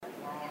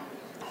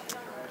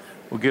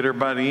We'll get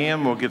everybody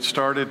in. We'll get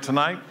started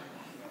tonight.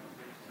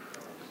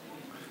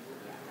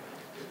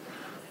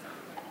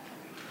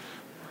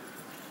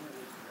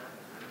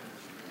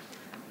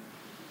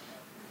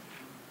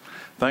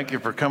 Thank you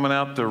for coming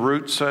out to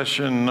Root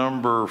Session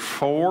number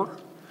 4.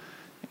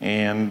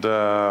 And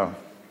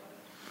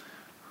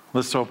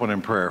let's open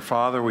in prayer.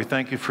 Father, we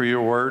thank you for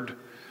your word.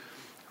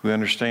 We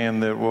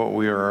understand that what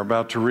we are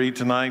about to read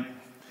tonight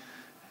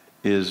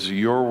is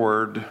your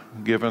word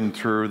given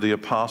through the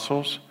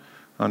apostles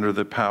under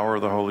the power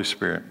of the Holy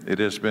Spirit. It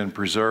has been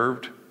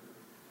preserved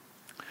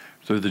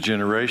through the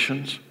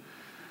generations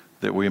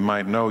that we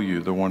might know you,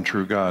 the one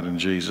true God, and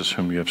Jesus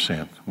whom you have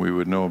sent. We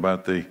would know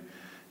about the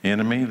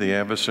enemy, the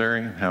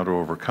adversary, how to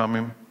overcome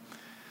him,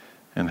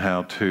 and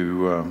how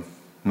to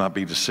not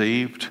be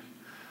deceived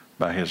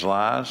by his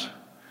lies.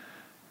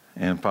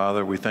 And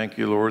Father, we thank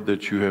you, Lord,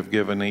 that you have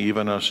given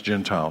even us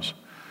Gentiles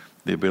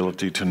the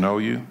ability to know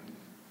you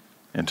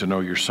and to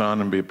know your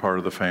Son and be a part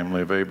of the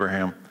family of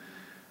Abraham,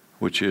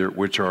 which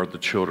are the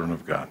children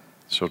of God.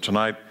 So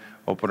tonight,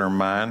 open our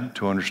mind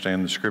to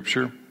understand the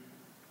Scripture.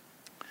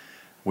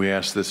 We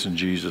ask this in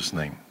Jesus'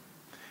 name.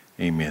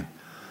 Amen.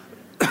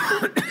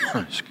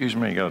 Excuse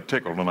me, I got a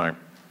tickle tonight.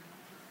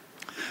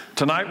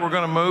 Tonight we're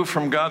going to move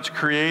from God's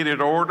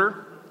created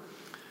order.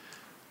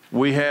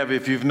 We have,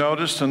 if you've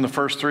noticed in the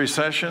first 3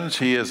 sessions,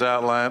 he has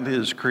outlined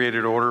his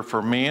created order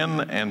for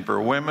men and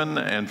for women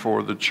and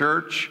for the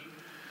church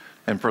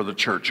and for the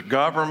church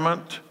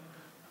government.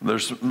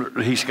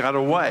 He's got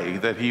a way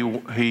that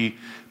he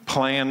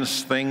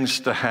plans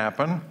things to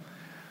happen.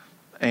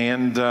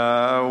 And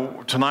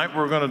tonight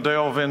we're going to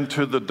delve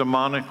into the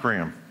demonic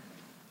realm.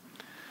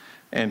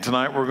 And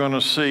tonight we're going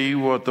to see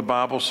what the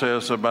Bible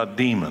says about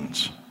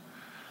demons.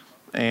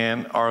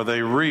 And are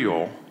they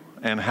real?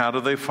 And how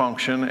do they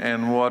function?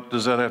 And what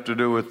does that have to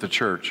do with the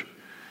church?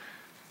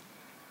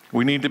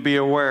 We need to be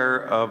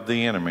aware of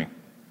the enemy.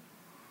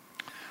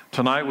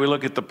 Tonight we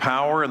look at the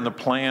power and the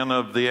plan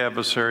of the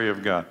adversary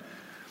of God.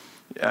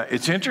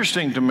 It's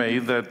interesting to me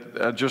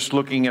that just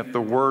looking at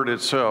the word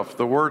itself,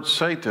 the word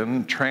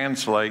Satan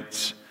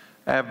translates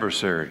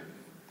adversary.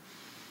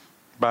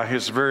 By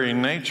his very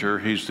nature,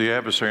 he's the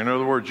adversary. In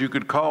other words, you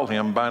could call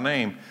him by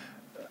name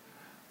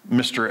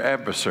Mr.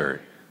 Adversary.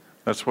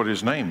 That's what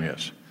his name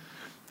is.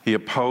 He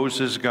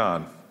opposes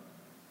God.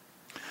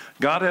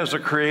 God has a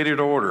created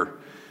order.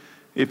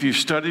 If you've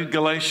studied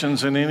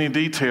Galatians in any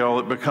detail,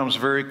 it becomes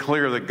very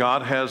clear that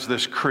God has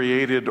this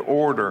created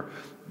order,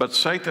 but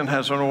Satan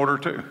has an order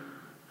too.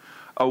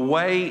 A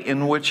way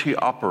in which he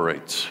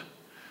operates.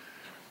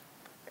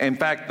 In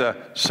fact,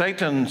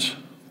 Satan's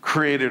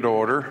created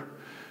order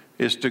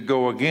is to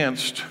go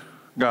against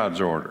God's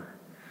order,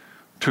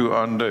 to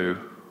undo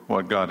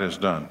what God has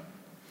done.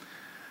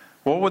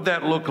 What would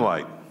that look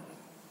like?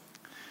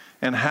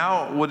 And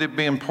how would it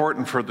be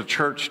important for the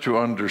church to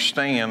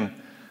understand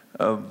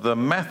the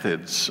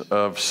methods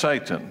of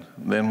Satan?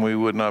 Then we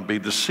would not be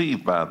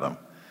deceived by them.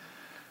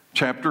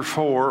 Chapter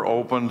 4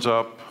 opens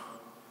up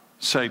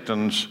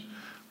Satan's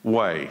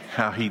way,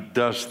 how he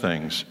does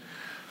things.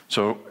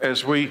 So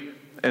as we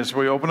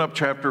open up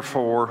chapter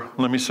 4,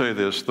 let me say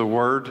this: the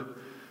Word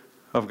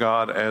of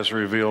God as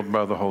revealed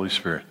by the Holy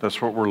Spirit. That's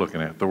what we're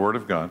looking at, the Word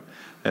of God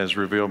as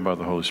revealed by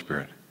the Holy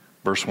Spirit.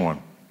 Verse 1.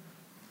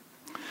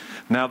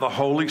 Now the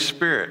Holy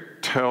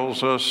Spirit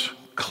tells us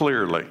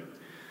clearly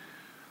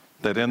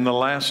that in the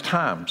last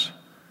times,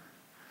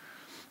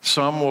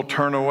 some will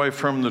turn away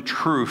from the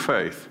true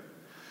faith.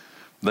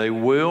 They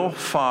will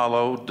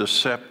follow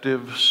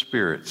deceptive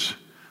spirits.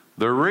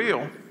 They're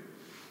real.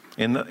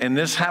 And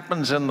this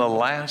happens in the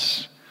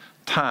last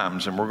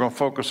times, and we're going to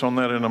focus on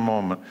that in a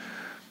moment.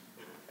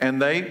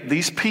 And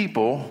these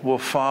people will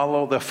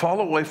follow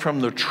away from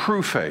the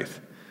true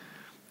faith.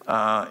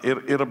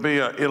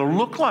 It'll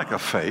look like a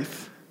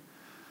faith,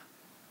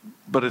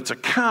 but it's a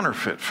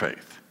counterfeit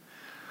faith.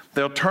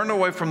 They'll turn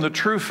away from the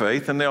true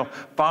faith and they'll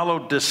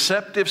follow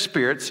deceptive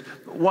spirits.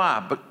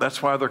 Why? But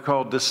that's why they're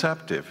called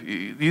deceptive.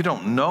 You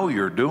don't know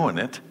you're doing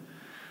it.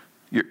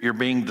 You're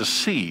being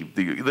deceived.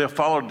 They'll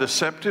follow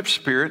deceptive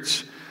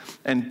spirits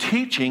and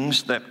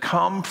teachings that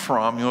come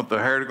from, you want the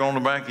hair to go on the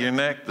back of your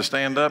neck, to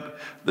stand up?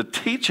 The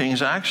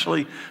teachings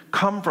actually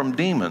come from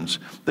demons.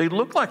 They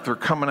look like they're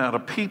coming out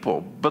of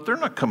people, but they're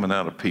not coming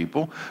out of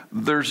people.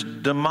 There's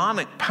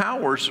demonic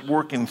powers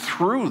working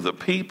through the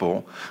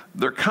people.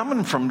 They're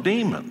coming from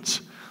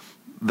demons.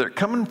 They're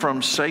coming from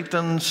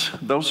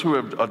those who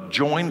have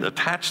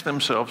attached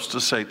themselves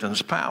to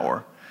Satan's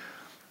power.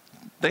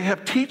 They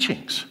have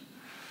teachings.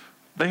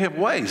 They have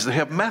ways. They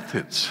have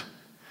methods.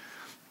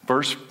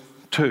 Verse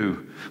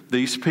 2,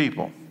 these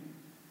people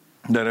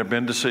that have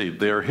been deceived,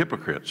 they are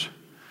hypocrites.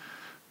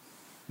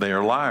 They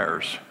are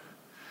liars.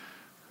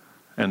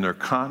 And their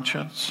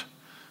conscience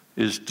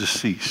is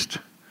deceased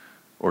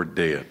or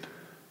dead.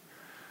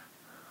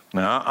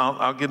 Now,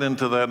 I'll get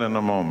into that in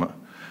a moment.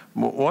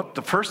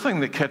 The first thing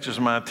that catches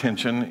my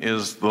attention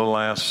is the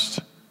last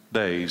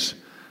days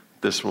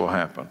this will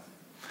happen.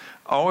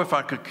 Oh, if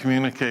I could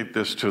communicate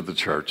this to the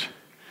church,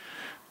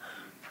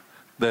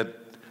 that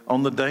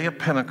on the day of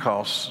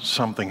Pentecost,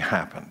 something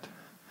happened.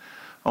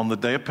 On the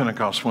day of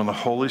Pentecost, when the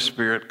Holy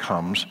Spirit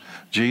comes,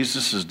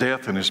 Jesus'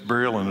 death and his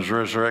burial and his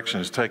resurrection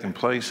has taken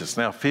place. It's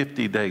now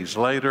 50 days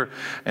later,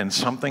 and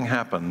something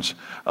happens.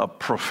 A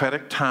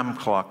prophetic time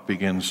clock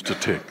begins to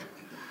tick.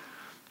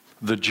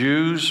 The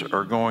Jews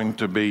are going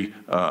to be,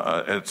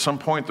 at some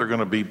point, they're going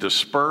to be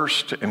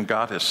dispersed, and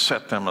God has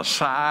set them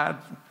aside.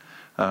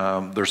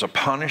 There's a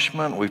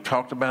punishment. We've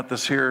talked about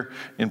this here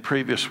in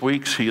previous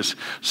weeks. He has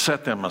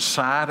set them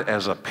aside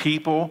as a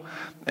people,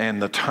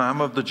 and the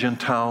time of the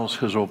Gentiles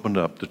has opened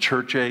up. The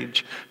church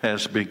age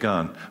has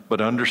begun.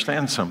 But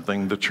understand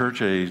something, the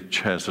church age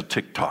has a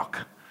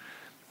tick-tock.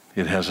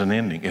 It has an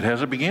ending. It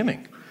has a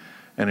beginning,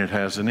 and it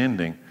has an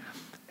ending.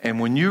 And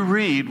when you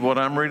read what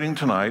I'm reading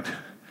tonight,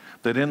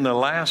 that in the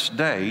last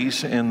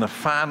days, in the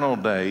final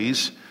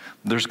days,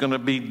 there's going to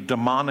be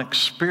demonic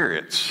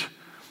spirits.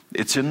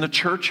 It's in the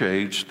church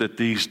age that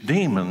these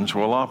demons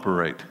will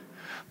operate.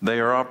 They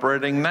are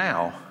operating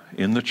now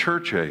in the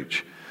church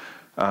age.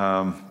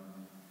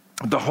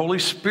 The Holy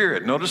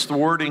Spirit, notice the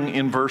wording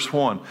in verse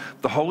 1.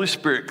 The Holy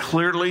Spirit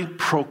clearly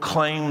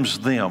proclaims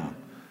them.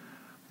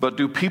 But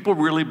do people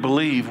really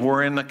believe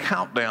we're in the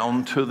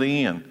countdown to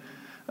the end?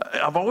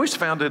 I've always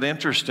found it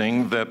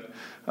interesting that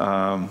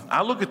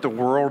I look at the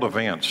world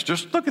events.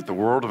 Just look at the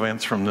world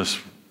events from this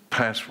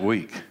past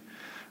week.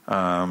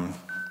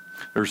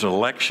 There's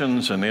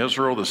elections in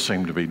Israel that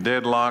seem to be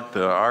deadlocked.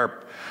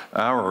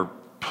 Our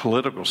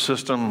political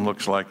system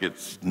looks like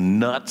it's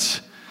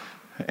nuts.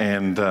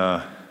 And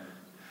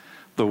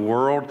the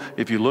world,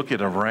 if you look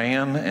at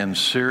Iran and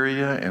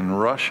Syria and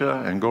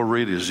Russia and go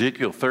read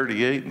Ezekiel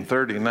 38 and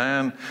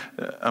 39,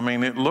 I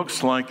mean, it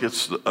looks like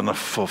it's a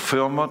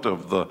fulfillment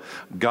of the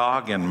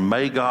Gog and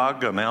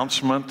Magog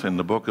announcement in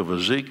the book of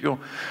Ezekiel.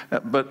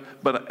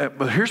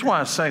 But here's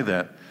why I say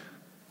that.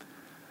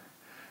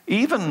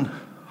 Even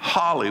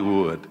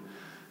Hollywood,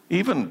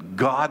 even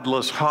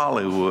godless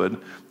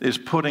Hollywood, is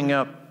putting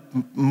out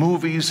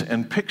movies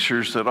and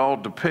pictures that all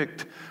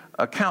depict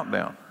a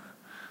countdown.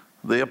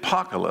 The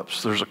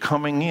apocalypse, there's a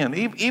coming in.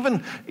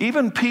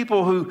 Even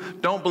people who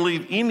don't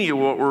believe any of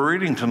what we're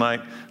reading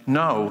tonight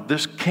know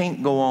this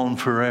can't go on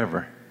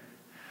forever.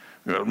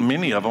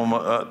 Many of them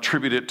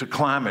attribute it to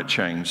climate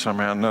change.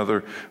 Somehow or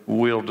another,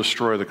 we'll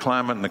destroy the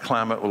climate, and the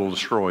climate will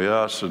destroy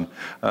us. And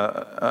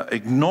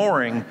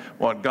ignoring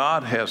what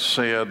God has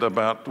said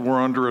about we're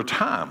under a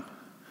time.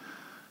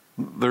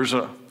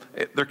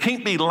 There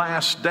can't be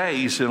last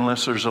days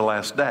unless there's a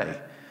last day.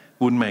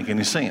 Wouldn't make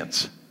any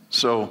sense.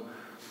 So,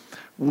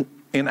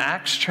 in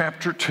Acts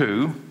chapter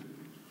 2,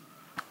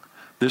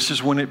 this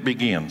is when it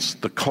begins,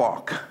 the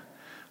clock.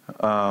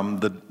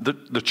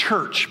 The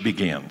church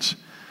begins.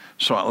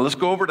 So let's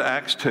go over to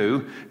Acts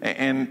 2,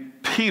 and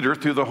Peter,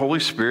 through the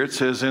Holy Spirit,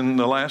 says in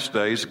the last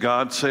days,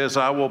 God says,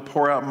 I will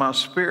pour out my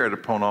spirit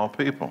upon all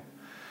people.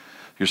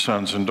 Your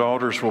sons and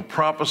daughters will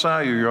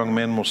prophesy, your young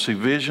men will see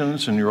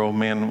visions, and your old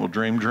men will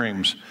dream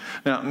dreams.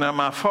 Now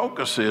my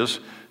focus is,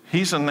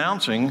 he's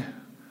announcing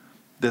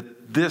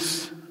that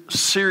this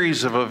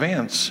series of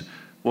events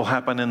will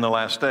happen in the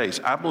last days.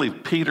 I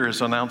believe Peter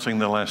is announcing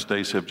the last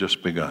days have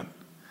just begun.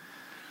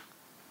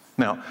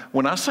 Now,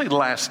 when I say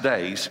last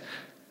days,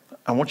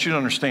 I want you to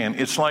understand,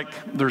 it's like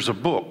there's a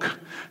book,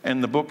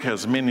 and the book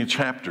has many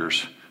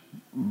chapters,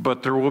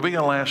 but there will be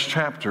a last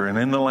chapter, and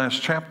in the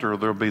last chapter,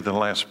 there'll be the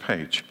last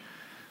page.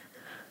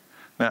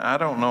 Now, I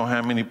don't know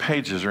how many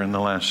pages are in the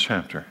last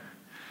chapter,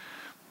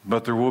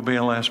 but there will be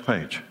a last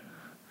page,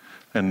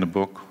 and the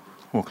book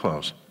will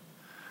close.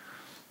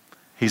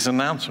 He's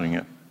announcing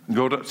it.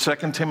 Go to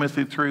 2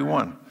 Timothy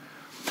 3:1.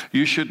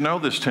 You should know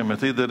this,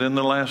 Timothy, that in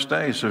the last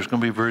days there's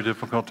going to be very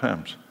difficult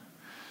times.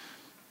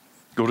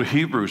 Go to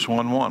Hebrews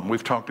 1:1.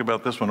 We've talked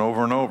about this one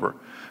over and over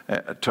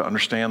to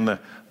understand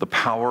the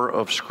power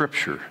of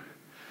Scripture.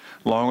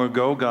 Long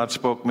ago, God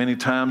spoke many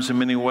times in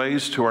many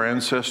ways to our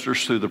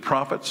ancestors through the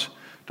prophets.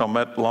 Talking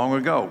about long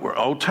ago. We're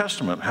Old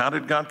Testament. How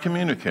did God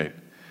communicate?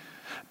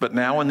 But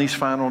now in these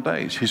final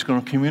days, He's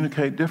going to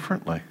communicate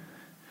differently.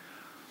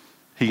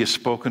 He has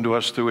spoken to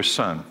us through His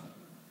Son.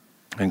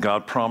 And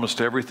God promised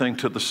everything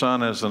to the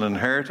Son as an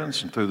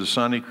inheritance, and through the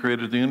Son He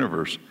created the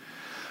universe.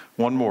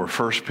 One more,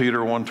 1 Peter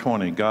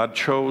 1:20. God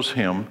chose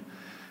Him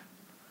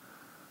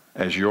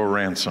as your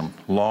ransom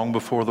long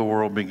before the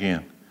world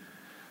began.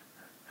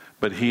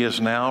 But He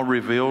has now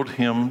revealed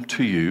Him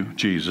to you,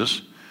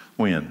 Jesus,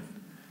 when?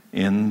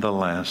 In the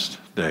last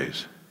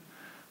days.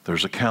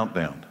 There's a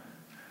countdown.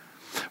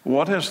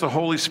 What has the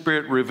Holy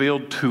Spirit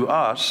revealed to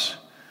us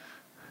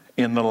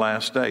in the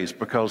last days?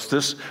 Because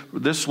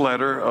this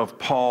letter of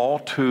Paul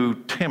to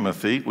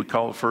Timothy, we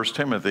call it 1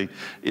 Timothy,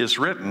 is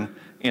written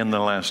in the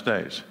last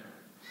days.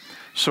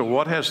 So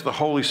what has the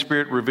Holy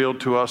Spirit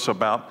revealed to us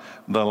about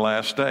the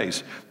last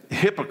days?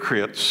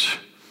 Hypocrites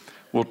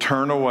will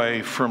turn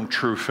away from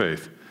true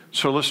faith.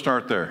 So let's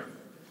start there.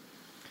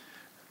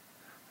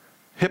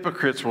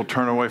 Hypocrites will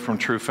turn away from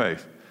true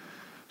faith.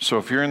 So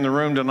if you're in the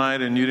room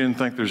tonight and you didn't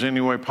think there's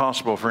any way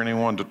possible for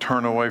anyone to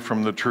turn away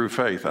from the true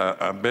faith,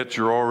 I bet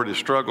you're already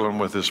struggling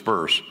with this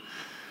verse.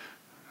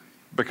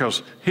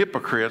 Because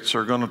hypocrites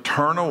are going to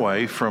turn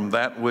away from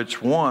that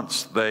which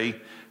once they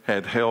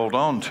had held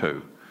on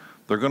to.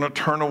 They're going to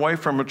turn away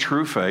from a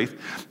true faith,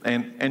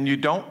 and you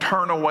don't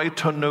turn away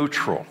to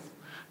neutral.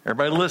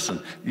 Everybody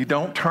listen, you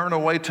don't turn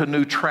away to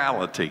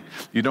neutrality.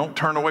 You don't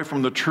turn away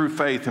from the true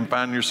faith and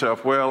find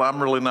yourself, well,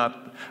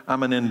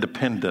 I'm an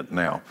independent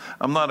now.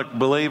 I'm not a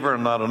believer,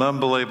 I'm not an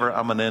unbeliever,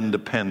 I'm an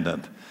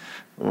independent.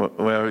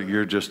 Well,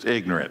 you're just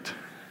ignorant.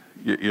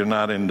 You're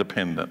not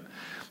independent.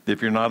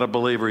 If you're not a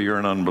believer, you're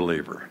an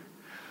unbeliever.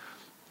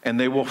 And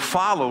they will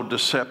follow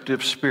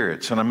deceptive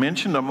spirits. And I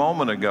mentioned a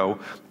moment ago,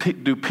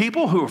 do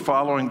people who are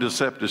following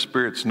deceptive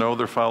spirits know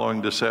they're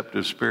following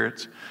deceptive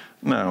spirits?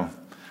 No.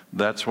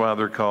 That's why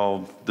they're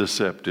called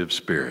deceptive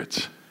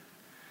spirits.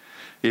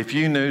 If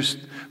you knew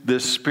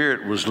this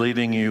spirit was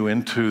leading you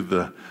into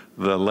the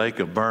lake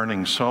of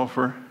burning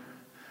sulfur,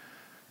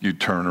 you'd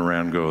turn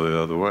around and go the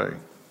other way.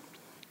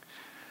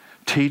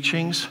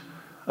 Teachings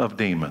of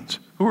demons.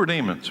 Who are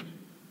demons?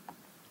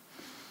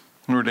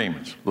 Who are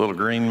demons? Little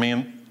green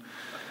men?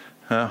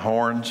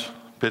 Horns,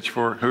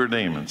 pitchfork, who are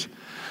demons?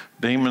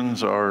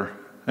 Demons are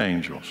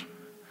angels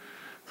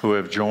who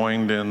have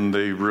joined in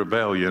the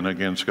rebellion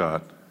against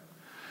God.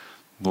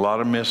 A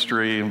lot of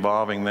mystery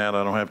involving that.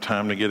 I don't have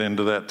time to get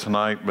into that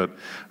tonight,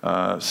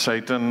 but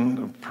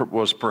Satan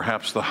was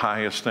perhaps the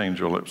highest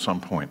angel at some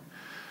point.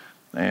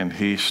 And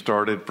he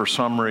started, for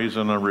some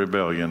reason, a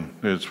rebellion.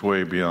 It's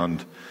way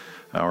beyond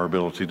our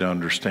ability to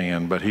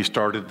understand. But he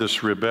started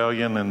this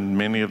rebellion, and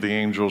many of the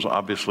angels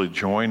obviously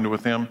joined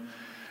with him.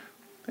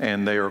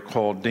 And they are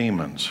called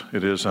demons.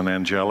 It is an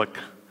angelic,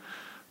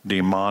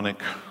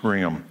 demonic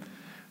realm.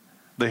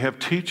 They have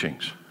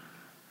teachings.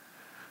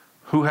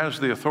 Who has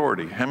the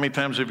authority? How many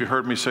times have you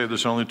heard me say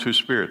there's only two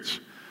spirits?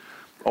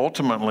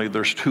 Ultimately,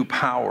 there's two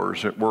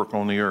powers at work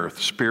on the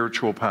earth,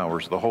 spiritual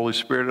powers, the Holy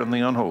Spirit and the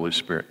unholy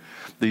spirit.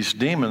 These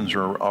demons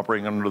are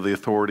operating under the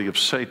authority of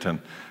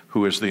Satan,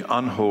 who is the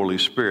unholy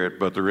spirit,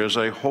 but there is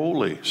a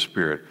Holy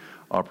Spirit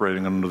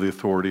operating under the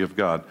authority of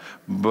God.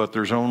 But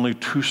there's only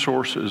two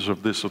sources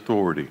of this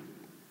authority.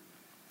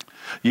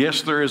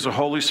 Yes, there is a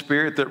Holy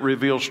Spirit that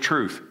reveals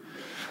truth.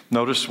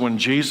 Notice when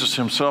Jesus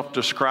himself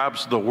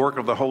describes the work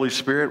of the Holy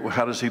Spirit,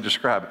 how does he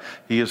describe it?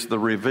 He is the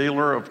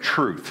revealer of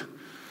truth.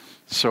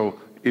 So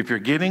if you're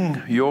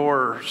getting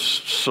your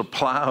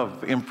supply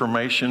of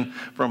information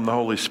from the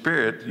Holy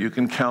Spirit, you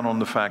can count on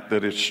the fact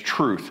that it's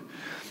truth.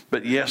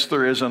 But yes,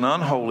 there is an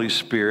unholy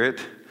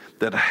spirit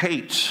that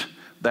hates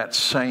that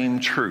same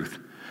truth.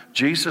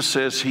 Jesus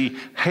says he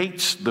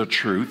hates the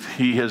truth.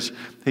 He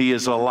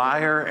is a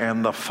liar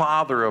and the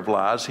father of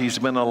lies. He's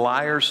been a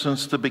liar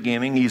since the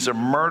beginning. He's a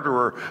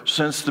murderer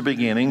since the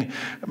beginning.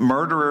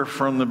 Murderer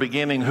from the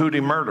beginning. Who'd he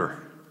murder?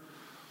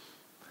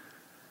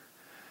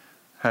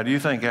 How do you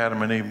think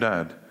Adam and Eve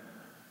died?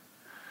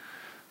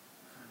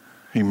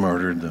 He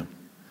murdered them.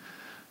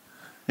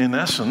 In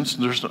essence,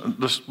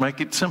 let's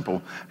make it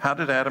simple. How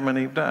did Adam and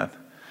Eve die?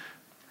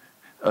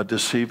 A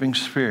deceiving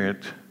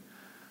spirit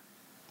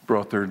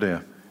brought their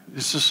death.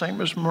 It's the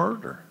same as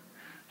murder.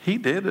 He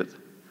did it.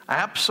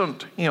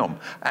 Absent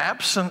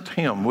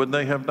him, would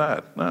they have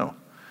died? No.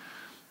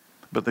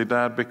 But they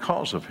died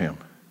because of him.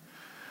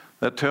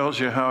 That tells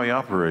you how he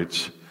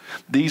operates.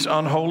 These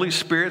unholy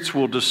spirits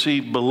will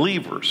deceive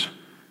believers.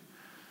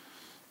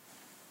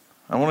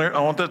 I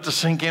want that to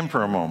sink in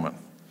for a moment.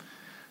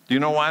 Do you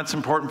know why it's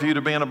important for you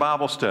to be in a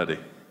Bible study?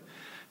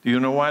 Do you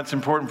know why it's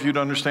important for you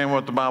to understand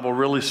what the Bible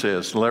really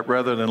says,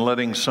 rather than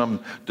letting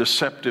some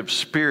deceptive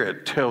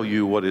spirit tell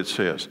you what it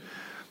says?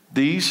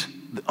 These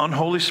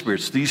unholy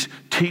spirits, these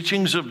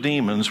teachings of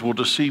demons will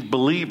deceive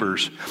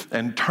believers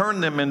and turn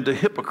them into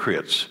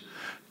hypocrites,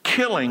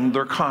 killing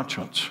their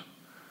conscience.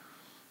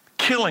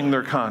 Killing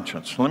their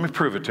conscience. Let me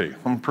prove it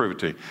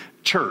to you.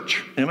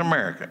 Church in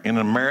America, in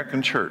an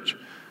American church,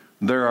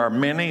 there are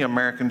many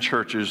American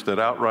churches that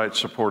outright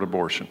support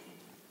abortion.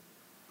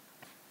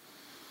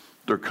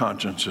 Their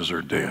consciences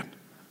are dead.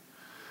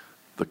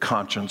 The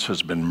conscience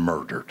has been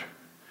murdered.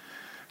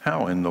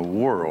 How in the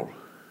world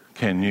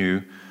can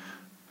you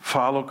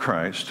follow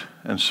Christ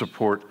and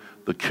support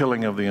the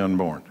killing of the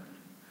unborn?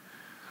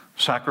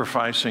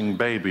 Sacrificing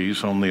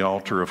babies on the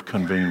altar of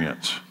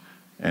convenience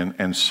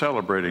and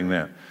celebrating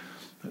that.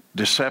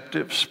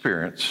 Deceptive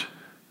spirits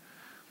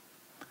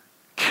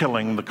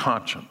killing the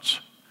conscience.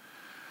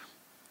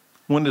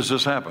 When does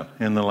this happen?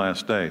 In the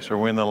last days. Are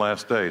we in the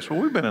last days? Well,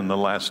 we've been in the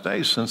last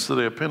days since the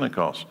day of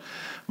Pentecost.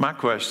 My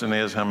question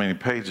is, how many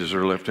pages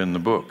are left in the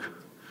book?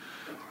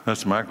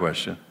 That's my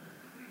question.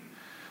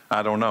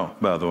 I don't know,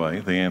 by the way,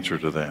 the answer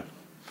to that.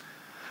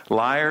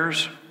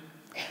 Liars,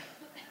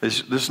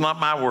 this is not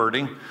my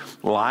wording,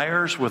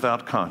 liars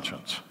without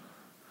conscience.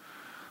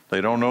 They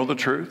don't know the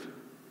truth.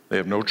 They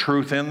have no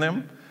truth in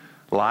them.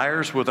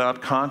 Liars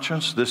without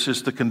conscience, this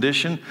is the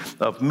condition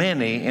of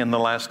many in the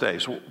last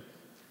days.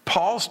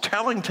 Paul's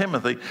telling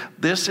Timothy,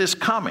 this is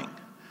coming.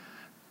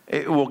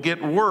 It will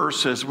get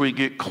worse as we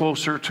get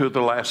closer to the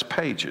last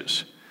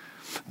pages.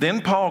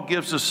 Then Paul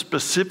gives a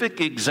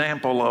specific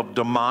example of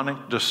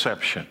demonic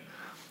deception.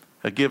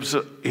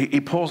 He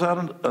pulls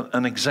out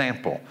an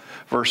example.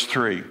 Verse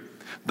 3,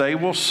 they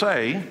will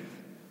say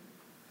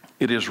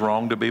it is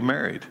wrong to be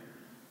married.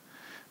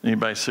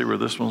 Anybody see where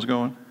this one's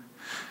going?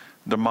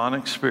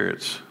 Demonic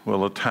spirits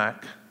will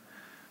attack,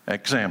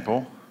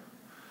 example,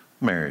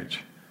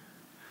 marriage.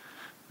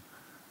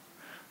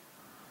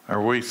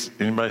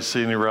 Anybody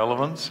see any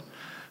relevance?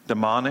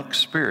 Demonic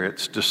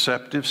spirits,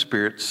 deceptive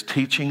spirits,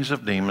 teachings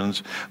of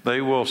demons, they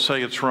will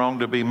say it's wrong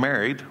to be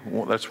married.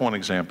 Well, that's one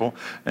example.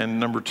 And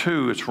number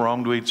two, it's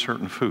wrong to eat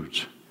certain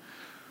foods.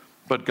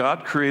 But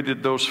God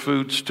created those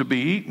foods to be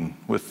eaten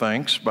with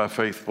thanks by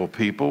faithful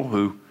people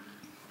who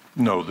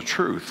know the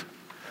truth.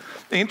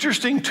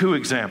 Interesting two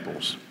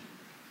examples.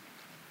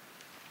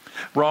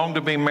 Wrong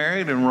to be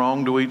married and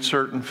wrong to eat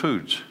certain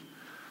foods.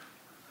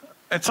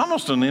 It's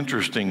almost an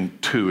interesting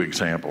two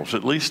examples.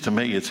 At least to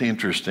me, it's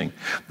interesting.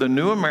 The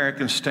New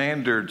American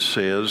Standard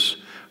says,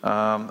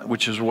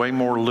 which is way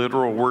more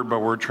literal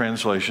word-by-word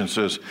translation,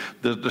 says,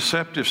 the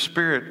deceptive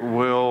spirit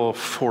will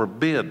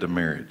forbid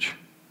marriage.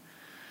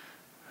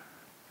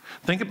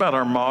 Think about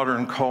our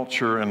modern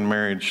culture and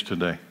marriage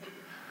today.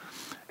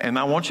 And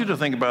I want you to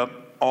think about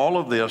all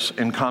of this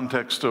in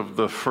context of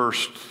the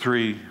first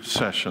three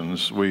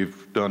sessions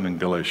we've done in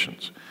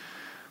Galatians.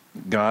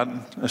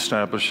 God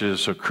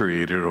establishes a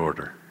created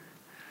order.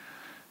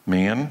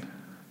 Men,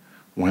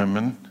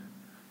 women,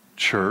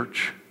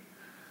 church.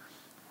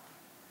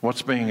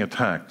 What's being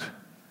attacked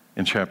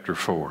in chapter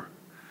 4?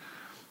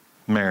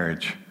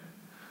 Marriage.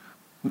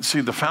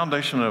 See, the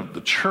foundation of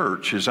the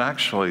church is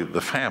actually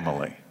the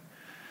family.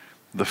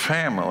 The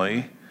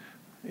family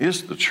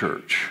is the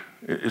church.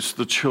 It's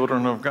the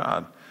children of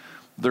God.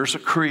 There's a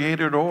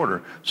created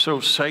order. So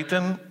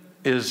Satan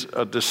is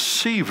a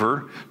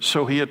deceiver,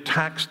 so he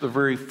attacks the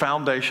very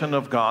foundation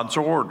of God's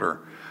order.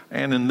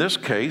 And in this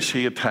case,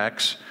 he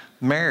attacks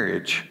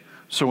marriage.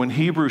 So in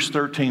Hebrews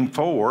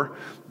 13:4,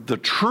 the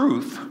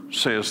truth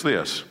says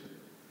this: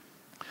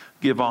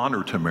 give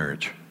honor to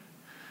marriage.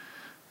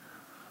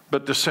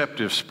 But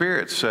deceptive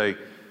spirits say,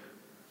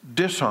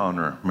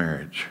 dishonor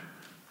marriage.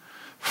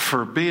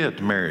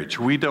 Forbid marriage.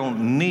 We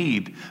don't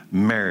need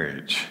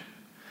marriage.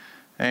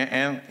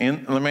 And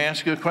let me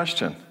ask you a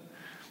question.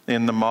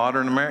 In the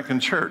modern American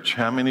church,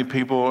 how many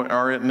people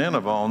are at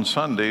Nineveh on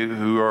Sunday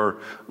who are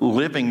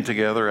living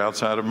together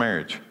outside of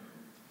marriage?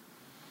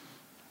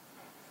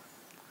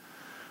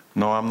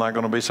 No, I'm not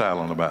going to be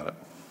silent about it.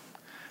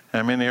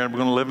 How many are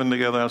going to live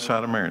together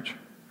outside of marriage?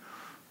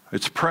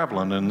 It's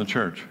prevalent in the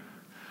church.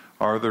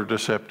 Are there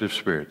deceptive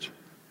spirits?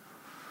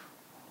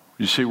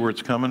 You see where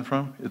it's coming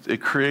from?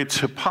 It creates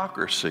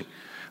hypocrisy,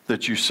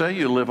 that you say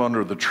you live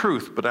under the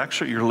truth, but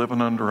actually you're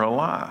living under a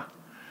lie.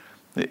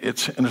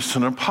 It's an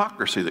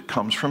hypocrisy that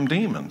comes from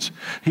demons.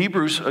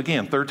 Hebrews,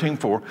 again,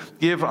 13:4,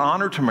 give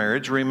honor to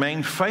marriage,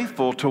 remain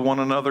faithful to one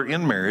another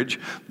in marriage.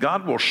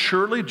 God will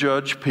surely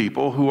judge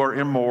people who are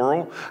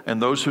immoral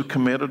and those who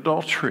commit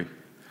adultery.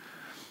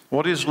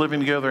 What is living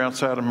together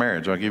outside of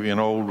marriage? I'll give you an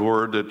old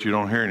word that you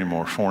don't hear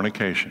anymore: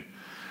 fornication.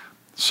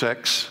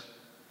 Sex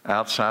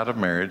outside of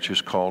marriage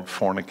is called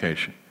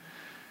fornication.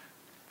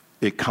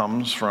 It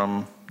comes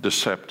from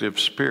deceptive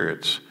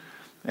spirits.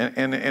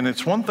 And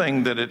it's one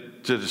thing that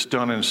it's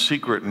done in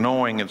secret,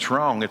 knowing it's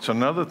wrong. It's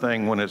another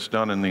thing when it's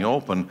done in the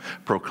open,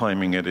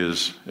 proclaiming it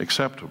is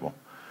acceptable.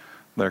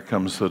 There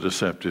comes the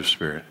deceptive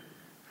spirit.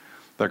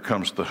 There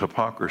comes the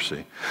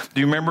hypocrisy. Do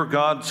you remember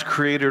God's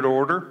created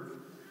order?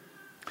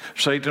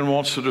 Satan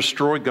wants to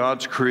destroy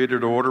God's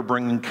created order,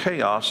 bringing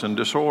chaos and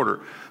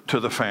disorder to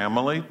the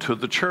family, to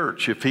the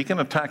church. If he can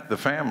attack the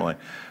family,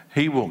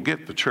 he will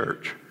get the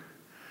church.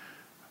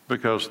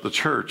 Because the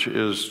church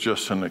is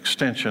just an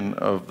extension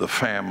of the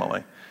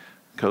family,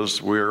 because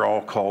we're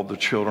all called the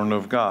children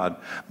of God.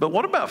 But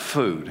what about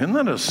food? Isn't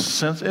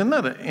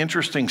that an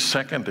interesting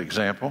second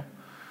example?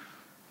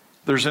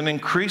 There's an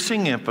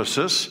increasing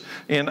emphasis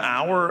in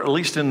at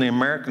least in the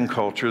American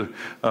culture,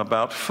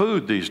 about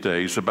food these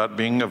days, about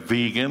being a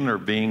vegan or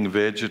being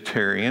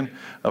vegetarian,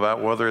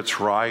 about whether it's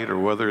right or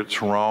whether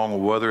it's wrong, or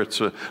whether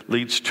it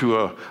leads to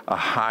a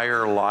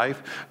higher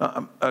life.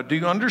 Do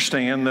you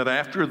understand that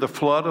after the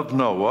flood of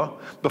Noah,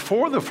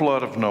 before the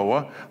flood of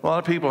Noah, a lot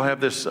of people have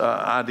this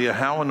idea: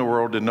 how in the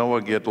world did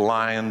Noah get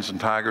lions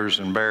and tigers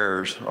and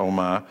bears, oh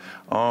my,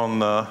 on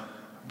the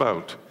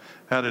boat?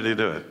 How did he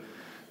do it?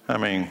 I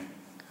mean,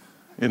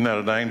 isn't that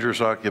a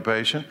dangerous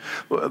occupation?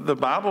 The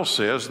Bible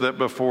says that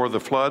before the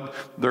flood,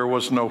 there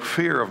was no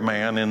fear of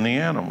man in the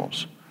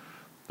animals.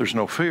 There's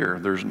no fear.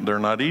 They're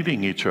not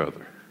eating each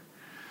other.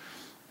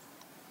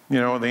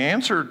 You know, the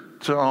answer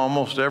to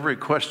almost every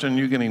question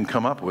you can even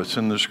come up with is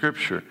in the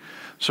Scripture.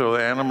 So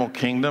the animal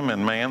kingdom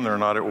and man, they're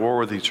not at war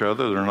with each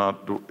other. They're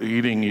not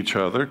eating each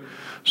other.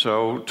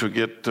 So to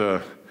get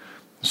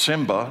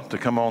Simba to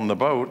come on the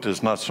boat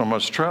is not so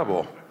much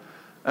trouble.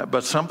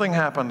 But something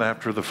happened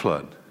after the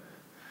flood.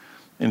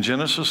 In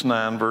Genesis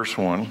 9, verse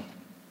 1,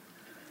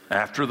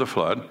 after the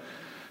flood,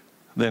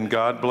 then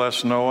God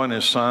blessed Noah and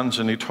his sons,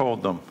 and he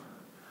told them,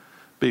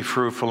 be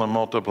fruitful and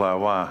multiply.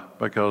 Why?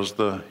 Because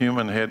the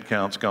human head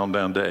count's gone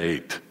down to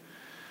 8.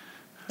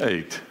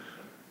 8.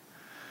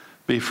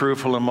 Be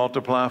fruitful and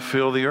multiply,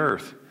 fill the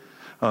earth.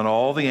 And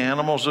all the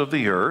animals of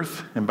the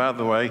earth, and by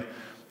the way,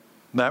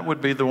 that would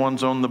be the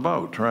ones on the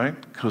boat, right?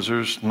 Because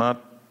there's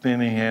not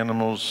any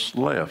animals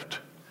left.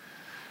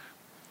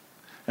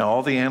 Now,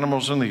 all the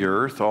animals in the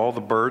earth, all the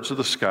birds of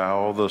the sky,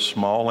 all the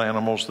small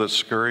animals that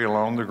scurry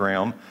along the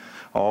ground,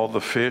 all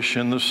the fish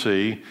in the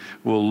sea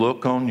will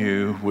look on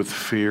you with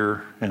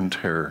fear and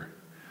terror.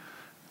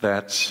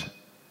 That's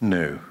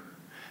new.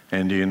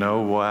 And do you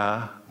know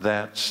why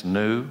that's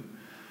new?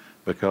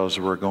 Because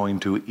we're going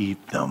to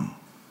eat them.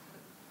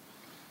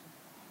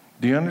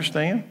 Do you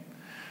understand?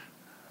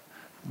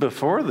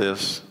 Before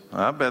this,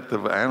 I bet the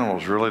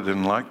animals really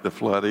didn't like the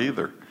flood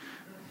either.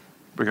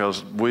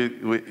 Because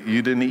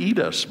you didn't eat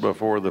us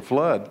before the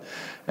flood.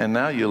 And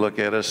now you look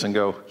at us and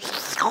go,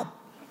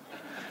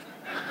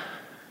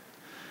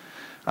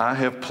 I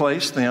have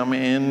placed them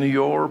in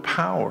your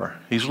power.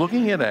 He's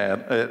looking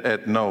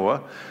at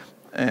Noah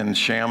and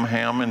Shem,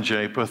 Ham, and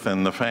Japheth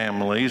and the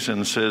families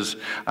and says,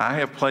 I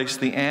have placed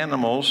the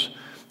animals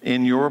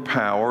in your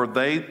power.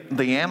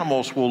 The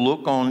animals will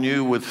look on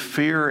you with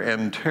fear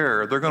and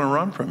terror. They're going to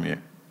run from you.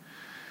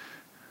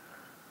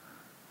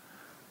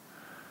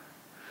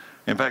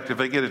 In fact, if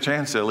they get a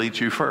chance, they'll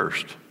eat you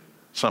first,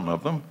 some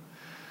of them.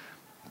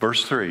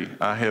 Verse 3,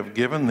 I have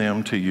given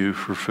them to you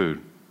for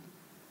food,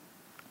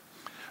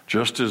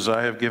 just as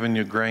I have given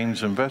you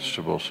grains and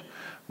vegetables.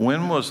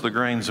 When was the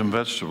grains and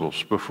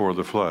vegetables before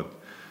the flood?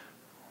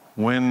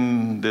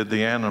 When did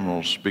the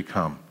animals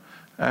become?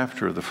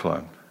 After the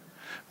flood.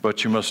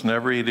 But you must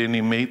never eat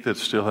any meat that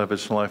still have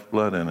its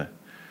lifeblood in it.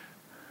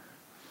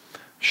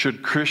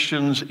 Should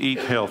Christians eat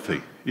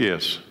healthy?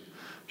 Yes.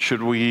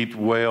 Should we eat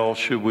well?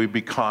 Should we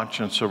be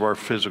conscious of our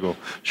physical?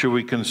 Should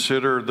we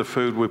consider the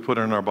food we put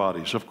in our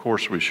bodies? Of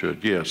course we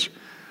should, yes.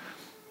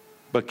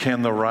 But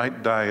can the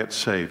right diet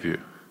save you?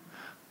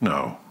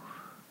 No.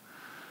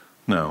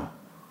 No.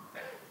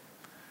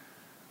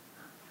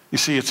 You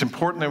see, it's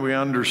important that we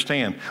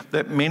understand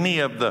that many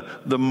of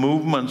the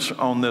movements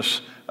on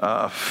this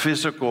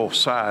physical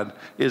side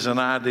is an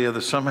idea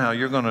that somehow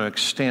you're going to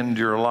extend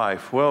your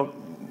life. Well,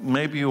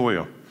 maybe you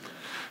will.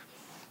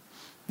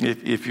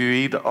 If you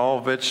eat all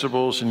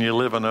vegetables and you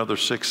live another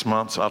 6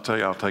 months, I'll tell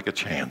you, I'll take a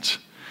chance.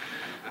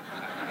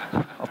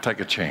 I'll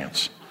take a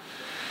chance.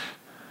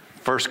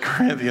 1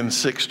 Corinthians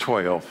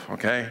 6:12,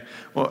 okay?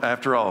 Well,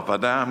 after all, if I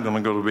die, I'm going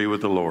to go to be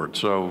with the Lord.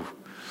 So,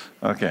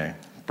 okay.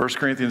 1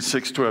 Corinthians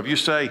 6:12. You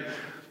say,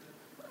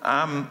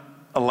 I'm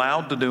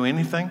allowed to do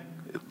anything?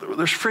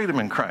 There's freedom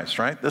in Christ,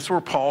 right? That's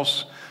where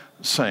Paul's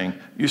saying.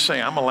 You say,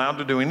 I'm allowed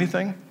to do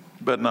anything,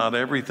 but not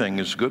everything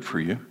is good for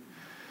you.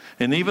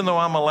 And even though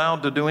I'm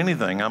allowed to do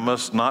anything, I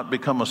must not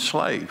become a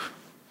slave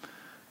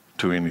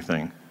to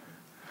anything.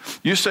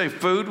 You say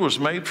food was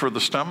made for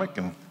the stomach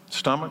and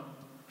stomach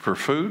for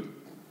food.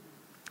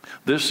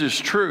 This is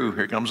true.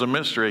 Here comes a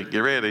mystery. Get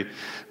ready.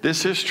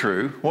 This is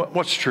true.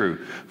 What's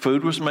true?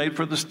 Food was made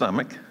for the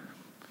stomach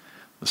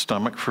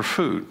for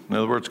food. In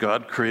other words,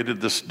 God created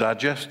this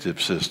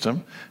digestive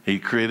system. He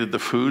created the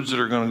foods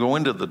that are going to go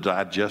into the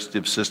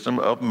digestive system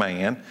of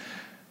man.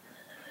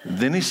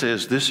 Then he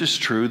says, this is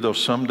true, though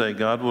someday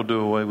God will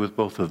do away with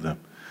both of them,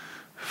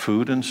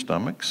 food and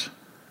stomachs.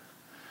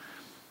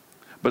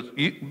 But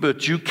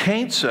you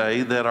can't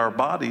say that our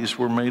bodies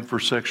were made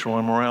for sexual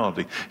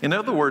immorality. In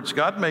other words,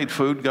 God made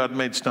food, God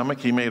made stomach,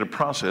 he made a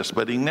process,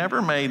 but he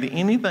never made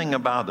anything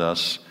about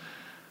us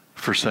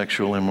for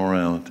sexual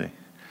immorality.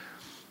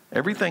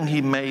 Everything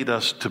he made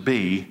us to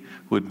be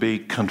would be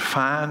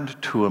confined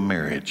to a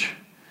marriage.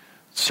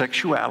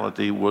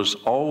 Sexuality was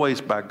always,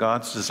 by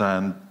God's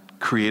design,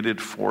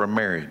 created for a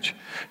marriage.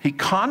 He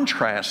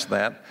contrasts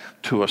that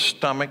to a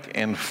stomach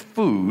and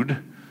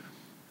food,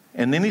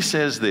 and then he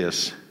says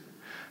this,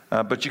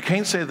 but you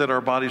can't say that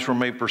our bodies were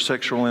made for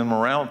sexual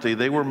immorality.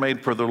 They were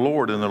made for the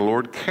Lord, and the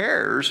Lord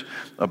cares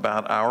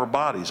about our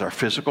bodies, our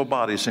physical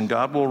bodies, and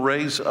God will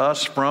raise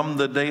us from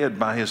the dead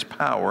by his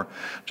power,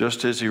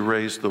 just as he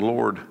raised the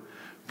Lord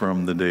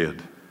from the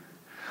dead.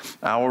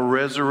 Our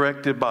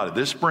resurrected body.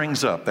 This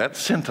brings up, that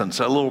sentence,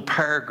 that little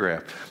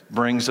paragraph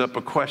brings up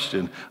a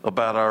question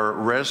about our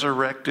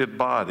resurrected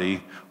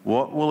body.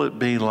 What will it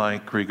be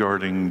like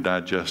regarding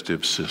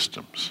digestive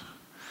systems?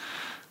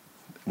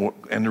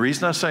 And the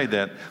reason I say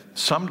that,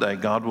 someday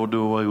God will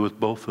do away with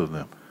both of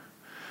them.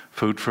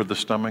 Food for the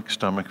stomach,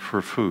 stomach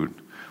for food.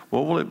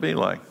 What will it be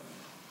like?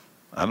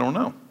 I don't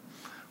know.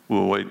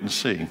 We'll wait and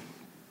see.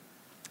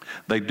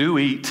 They do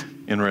eat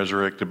in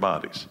resurrected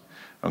bodies,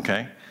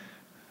 okay?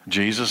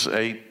 Jesus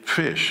ate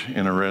fish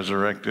in a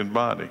resurrected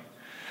body.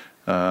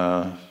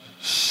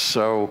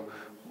 So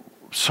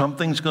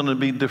something's going to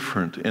be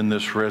different in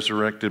this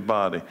resurrected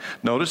body.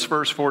 Notice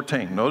verse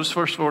 14. Notice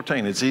verse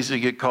 14. It's easy to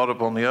get caught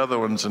up on the other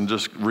ones and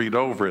just read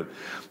over it.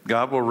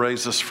 God will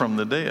raise us from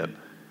the dead.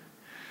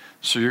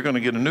 So you're going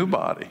to get a new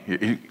body.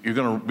 You're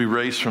going to be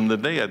raised from the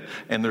dead.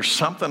 And there's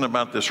something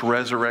about this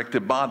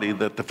resurrected body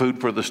that the food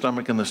for the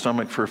stomach and the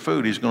stomach for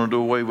food, he's going to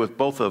do away with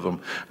both of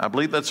them. I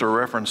believe that's a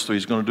reference to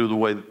he's going to do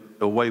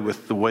away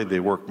with the way they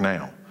work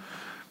now.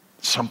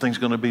 Something's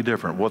going to be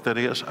different. What that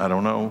is, I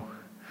don't know.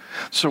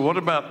 So what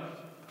about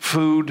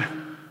food,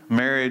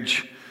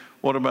 marriage?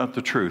 What about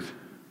the truth?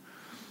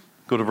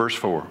 Go to verse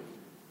 4.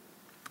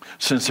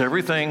 Since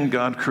everything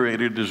God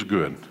created is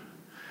good,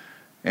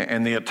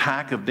 And the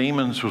attack of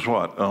demons was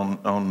what?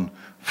 On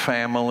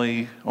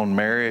family, on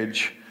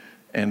marriage,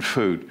 and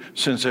food.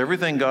 Since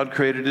everything God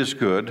created is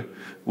good,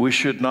 we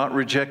should not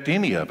reject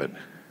any of it.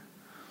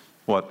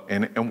 What?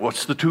 And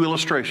what's the two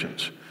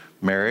illustrations?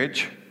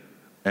 Marriage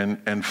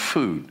and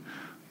food.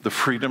 The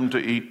freedom to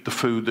eat the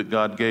food that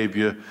God gave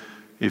you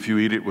if you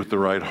eat it with the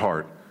right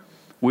heart.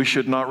 We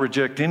should not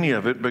reject any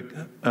of it,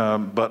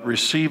 but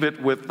receive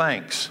it with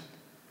thanks.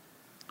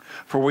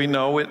 For we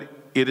know it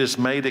is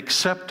made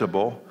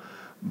acceptable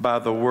by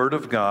the word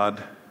of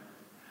God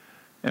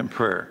and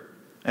prayer.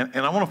 And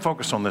I want to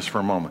focus on this for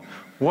a moment.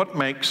 What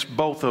makes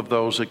both of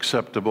those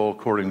acceptable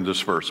according to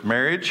this verse?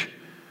 Marriage,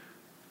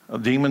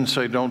 demons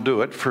say don't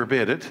do it,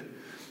 forbid it.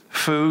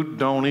 Food,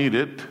 don't eat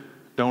it,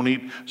 don't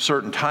eat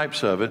certain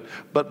types of it.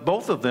 But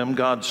both of them,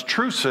 God's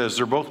truth says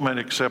they're both made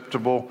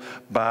acceptable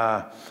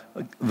by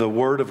the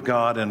word of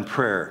God and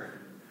prayer.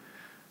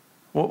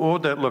 What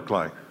would that look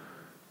like?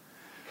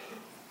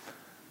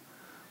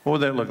 What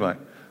would that look like?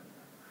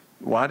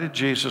 Why did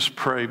Jesus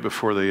pray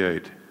before they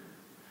ate?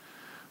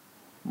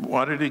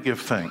 Why did he give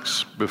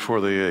thanks before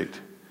they ate?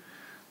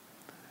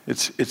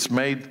 It's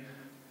made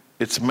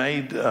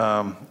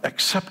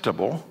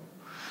acceptable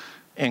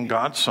in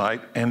God's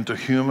sight and to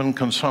human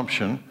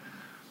consumption,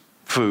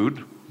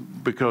 food,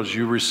 because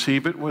you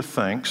receive it with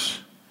thanks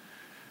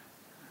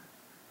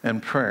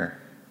and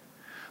prayer.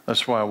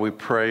 That's why we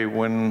pray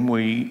when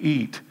we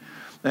eat.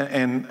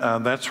 And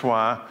that's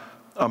why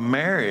a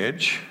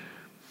marriage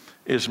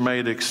is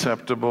made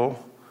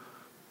acceptable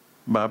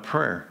by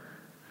prayer.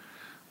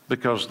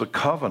 Because the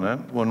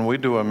covenant, when we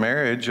do a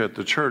marriage at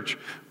the church,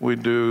 we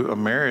do a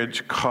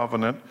marriage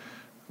covenant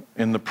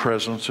in the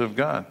presence of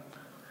God.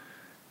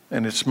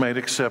 And it's made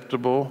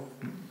acceptable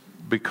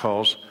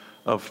because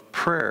of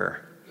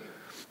prayer.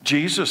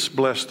 Jesus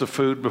blessed the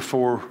food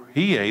before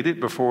he ate it,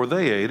 before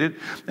they ate it,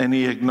 and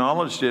he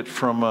acknowledged it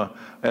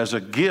as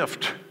a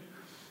gift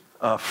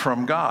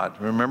from God.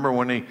 Remember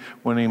when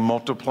he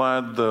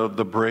multiplied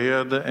the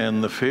bread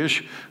and the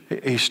fish,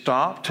 he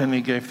stopped and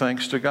he gave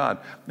thanks to God.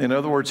 In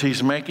other words,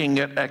 he's making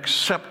it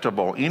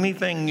acceptable.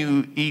 Anything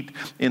you eat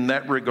in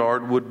that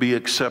regard would be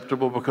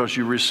acceptable because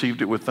you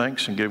received it with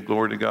thanks and gave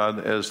glory to God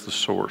as the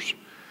source.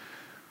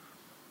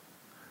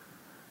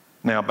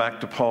 Now back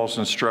to Paul's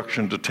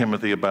instruction to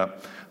Timothy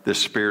about this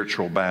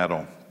spiritual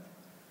battle.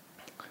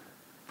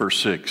 Verse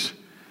 6.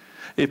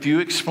 If you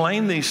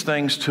explain these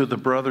things to the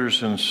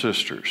brothers and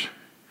sisters,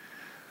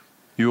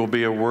 you will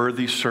be a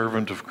worthy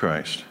servant of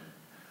Christ,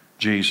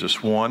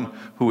 Jesus, one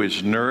who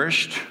is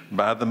nourished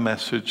by the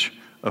message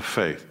of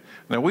faith.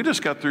 Now, we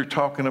just got through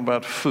talking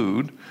about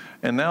food,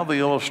 and now the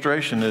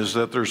illustration is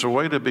that there's a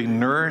way to be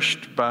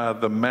nourished by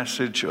the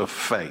message of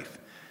faith.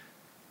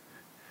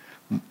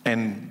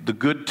 And the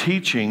good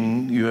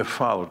teaching you have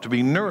followed, to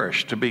be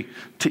nourished,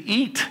 to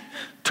eat,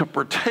 to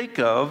partake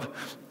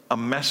of a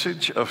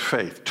message of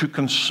faith, to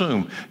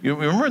consume. You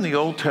remember in the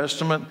Old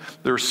Testament,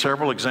 there are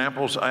several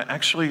examples.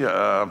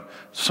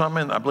 Some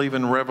I believe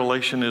in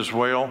Revelation as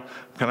well,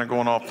 kind of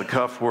going off the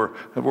cuff,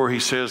 where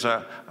he says,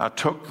 I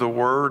took the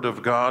word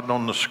of God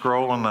on the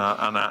scroll and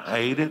I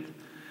ate it,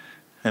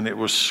 and it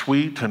was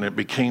sweet and it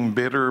became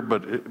bitter.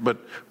 But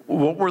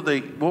what were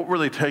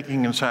they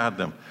taking inside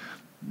them?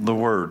 The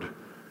word.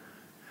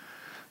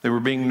 They were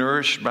being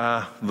nourished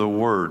by the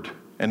word.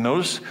 And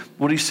notice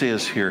what he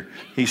says here.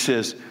 He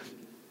says,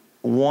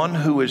 one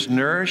who is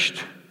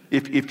nourished,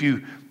 if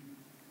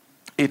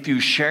you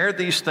share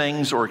these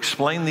things or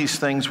explain these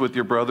things with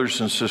your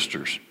brothers and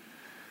sisters,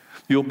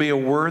 you'll be a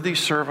worthy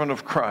servant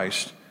of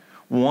Christ,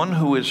 one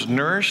who is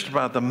nourished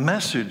by the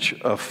message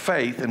of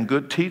faith and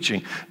good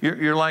teaching.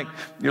 You're like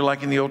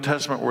in the Old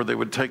Testament where they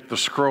would take the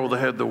scroll that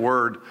had the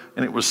word,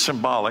 and it was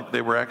symbolic.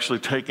 They were actually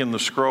taking the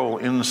scroll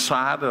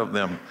inside of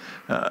them,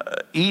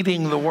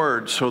 eating the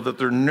word so that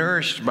they're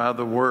nourished by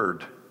the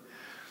word.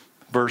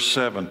 Verse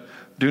 7.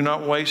 Do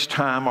not waste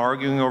time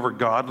arguing over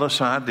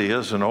godless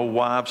ideas and old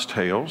wives'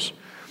 tales.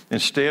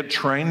 Instead,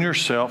 train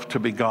yourself to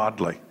be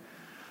godly.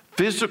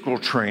 Physical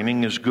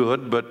training is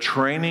good, but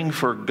training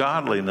for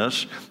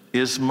godliness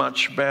is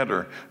much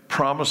better,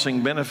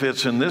 promising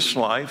benefits in this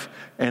life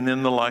and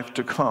in the life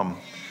to come.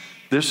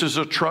 This is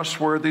a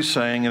trustworthy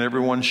saying, and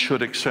everyone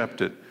should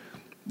accept it.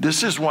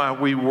 This is why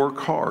we work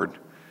hard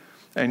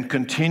and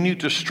continue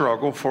to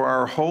struggle, for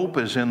our hope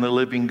is in the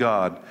living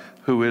God,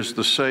 who is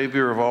the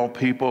Savior of all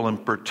people,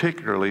 and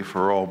particularly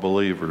for all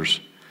believers.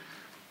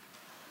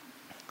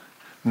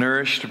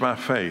 Nourished by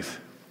faith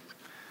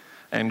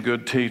and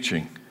good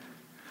teaching.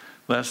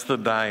 That's the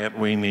diet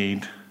we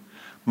need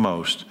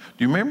most. Do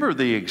you remember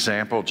the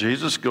example?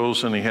 Jesus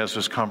goes and he has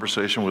this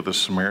conversation with a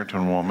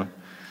Samaritan woman,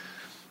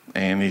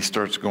 and he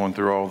starts going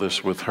through all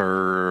this with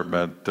her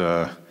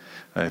about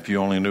if you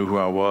only knew who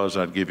I was,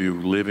 I'd give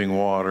you living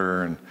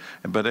water.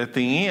 But at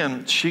the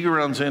end, she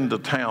runs into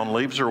town,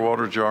 leaves her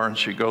water jar, and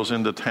she goes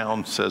into town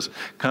and says,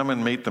 come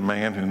and meet the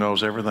man who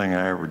knows everything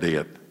I ever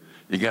did.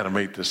 You got to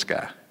meet this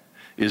guy.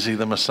 Is he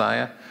the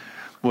Messiah?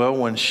 Well,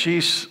 when she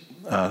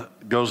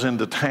goes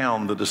into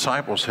town, the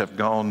disciples have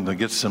gone to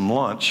get some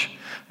lunch,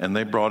 and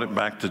they brought it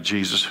back to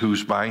Jesus,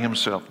 who's by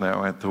himself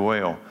now at the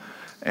well.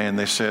 And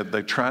they said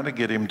they tried to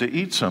get him to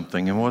eat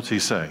something. And what's he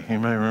say? You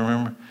may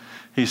remember.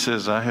 He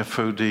says, I have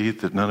food to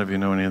eat that none of you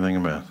know anything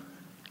about.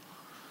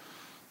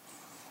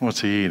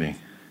 What's he eating?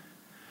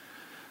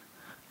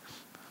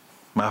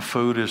 My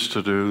food is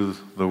to do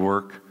the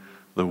work,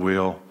 the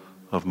will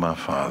of my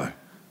Father.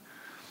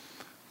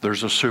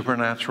 There's a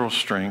supernatural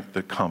strength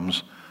that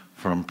comes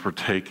from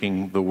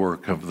partaking the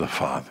work of the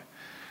Father.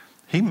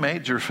 He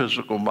made your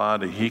physical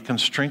body. He can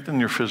strengthen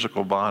your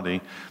physical body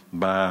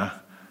by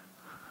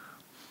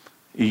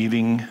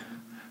eating,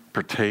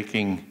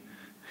 partaking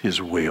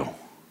his will.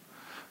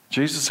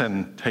 Jesus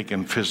hadn't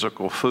taken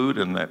physical food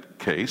in that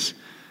case,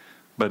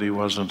 but he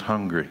wasn't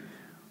hungry.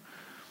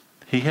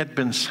 He had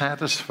been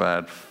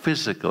satisfied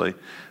physically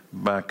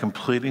by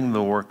completing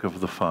the work of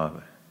the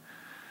Father.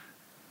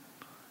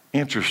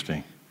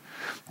 Interesting.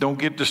 Don't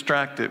get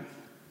distracted.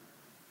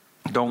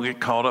 Don't get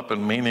caught up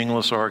in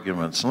meaningless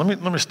arguments.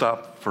 Let me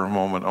stop for a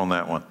moment on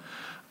that one.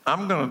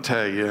 I'm going to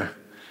tell you,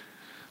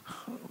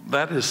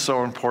 that is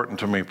so important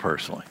to me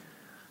personally.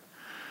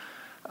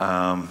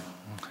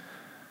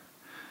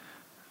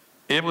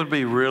 It would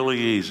be really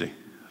easy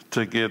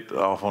to get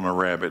off on a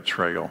rabbit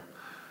trail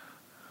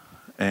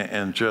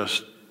and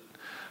just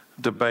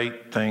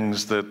debate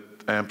things that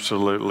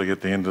absolutely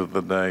at the end of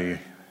the day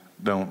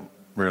don't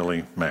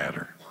really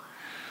matter.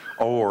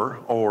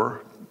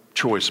 Or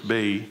choice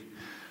B,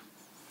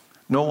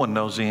 no one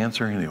knows the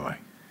answer anyway.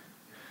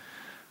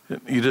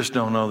 You just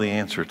don't know the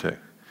answer to.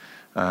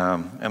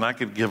 And I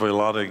could give a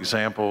lot of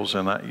examples,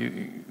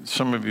 and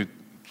some of you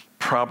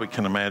probably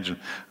can imagine.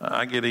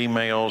 I get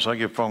emails, I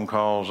get phone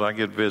calls, I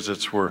get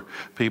visits where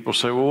people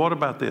say, well, what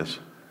about this?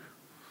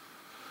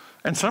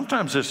 And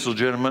sometimes it's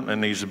legitimate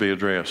and needs to be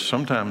addressed.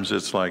 Sometimes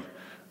it's like,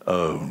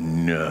 oh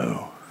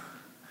no,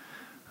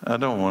 I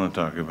don't want to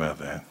talk about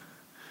that,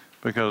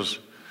 because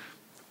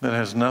that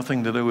has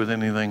nothing to do with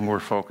anything we're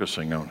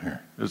focusing on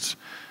here.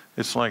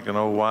 It's like an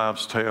old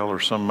wives' tale or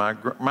something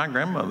my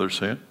grandmother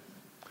said.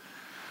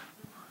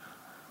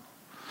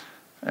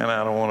 And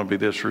I don't want to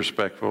be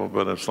disrespectful,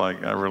 but it's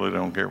like, I really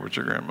don't care what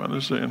your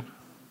grandmother said.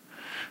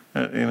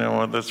 You know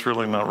what? That's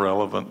really not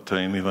relevant to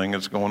anything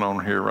that's going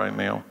on here right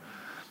now.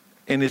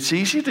 And it's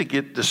easy to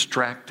get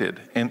distracted.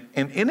 And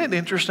isn't it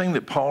interesting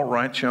that Paul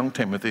writes young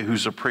Timothy,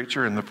 who's a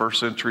preacher in the first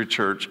century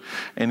church,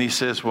 and he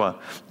says what?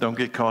 Don't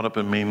get caught up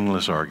in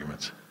meaningless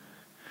arguments.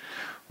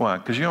 Why?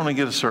 Because you only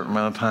get a certain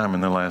amount of time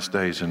in the last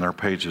days, and our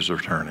pages are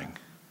turning.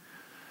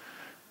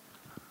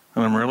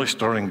 And I'm really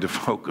starting to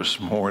focus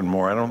more and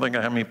more. I don't think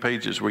I have many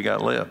pages we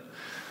got left.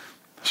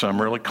 So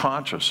I'm really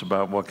conscious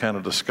about what kind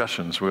of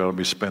discussions we ought to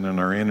be spending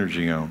our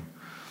energy on.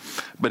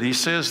 But he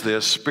says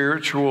this,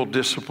 spiritual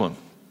discipline.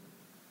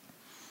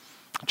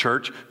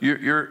 Church,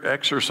 you're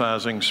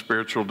exercising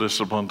spiritual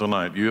discipline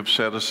tonight. You have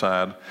set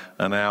aside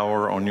an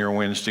hour on your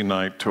Wednesday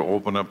night to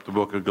open up the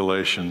book of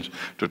Galatians,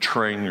 to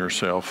train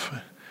yourself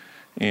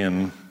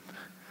in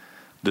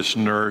this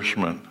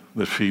nourishment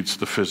that feeds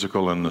the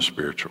physical and the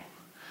spiritual.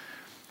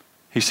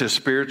 He says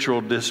spiritual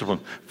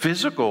discipline.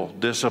 Physical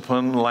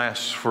discipline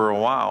lasts for a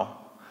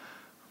while,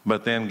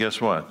 but then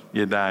guess what?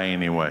 You die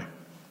anyway.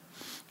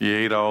 You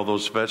ate all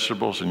those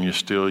vegetables and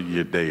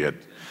you're dead.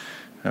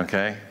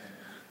 Okay?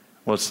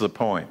 What's the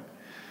point?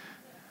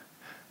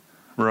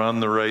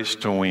 Run the race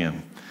to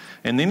win.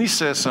 And then he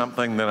says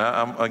something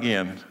that,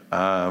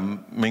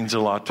 means a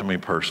lot to me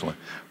personally.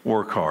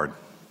 Work hard.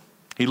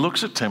 He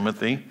looks at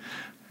Timothy,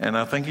 and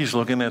I think he's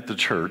looking at the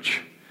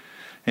church,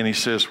 and he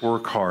says,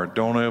 work hard.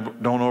 Don't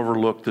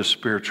overlook this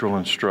spiritual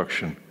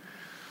instruction.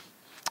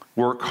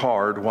 Work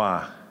hard.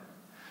 Why?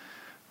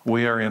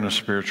 We are in a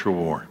spiritual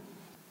war.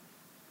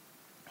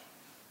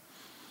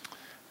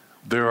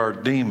 There are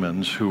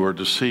demons who are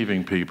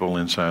deceiving people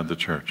inside the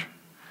church.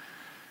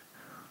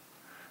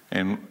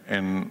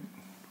 And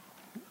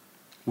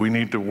we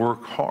need to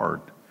work hard.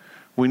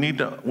 We need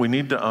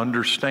to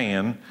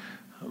understand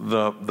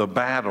the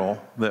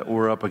battle that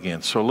we're up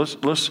against. So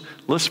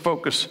let's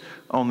focus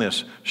on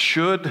this.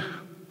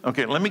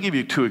 Let me give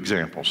you two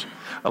examples.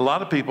 A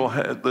lot of people,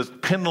 the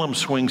pendulum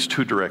swings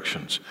two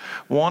directions.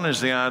 One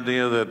is the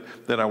idea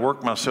that I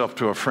work myself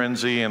to a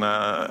frenzy and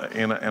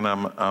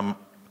I'm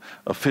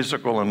a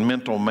physical and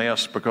mental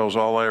mess because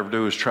all I ever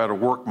do is try to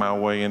work my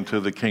way into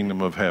the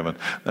kingdom of heaven.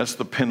 That's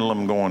the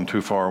pendulum going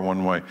too far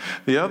one way.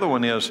 The other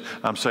one is,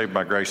 I'm saved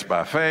by grace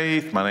by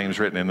faith. My name's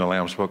written in the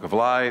Lamb's Book of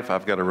Life.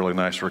 I've got a really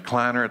nice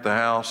recliner at the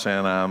house,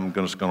 and I'm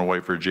just going to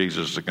wait for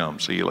Jesus to come.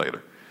 See you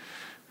later.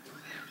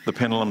 The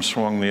pendulum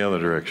swung the other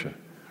direction,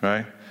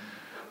 right?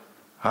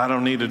 I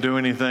don't need to do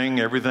anything.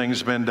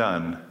 Everything's been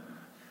done.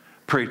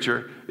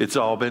 Preacher, it's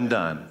all been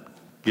done.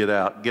 Get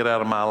out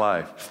of my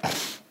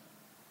life.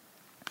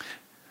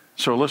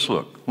 So let's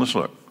look,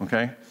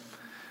 okay?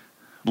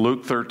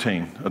 Luke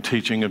 13, a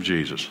teaching of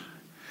Jesus.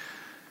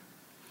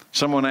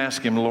 Someone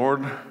asked him,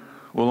 Lord,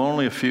 will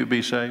only a few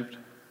be saved?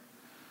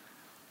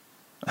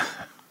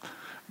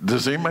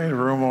 Does anybody in the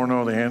room want to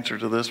know the answer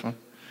to this one?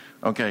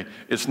 Okay,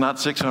 it's not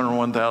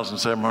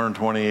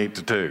 601,728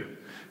 to 2,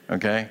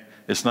 okay?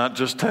 It's not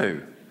just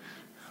 2,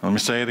 Let me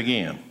say it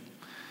again.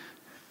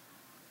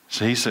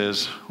 So he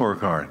says,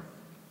 work hard.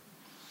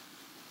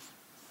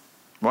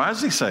 Why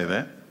does he say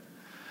that?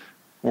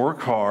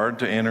 Work hard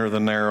to enter the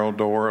narrow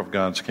door of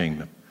God's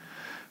kingdom.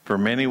 For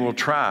many will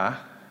try,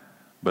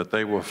 but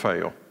they will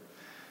fail.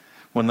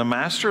 When the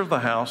master of the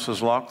house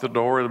has locked the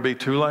door, it'll be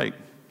too late.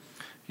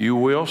 You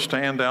will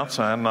stand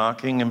outside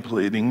knocking and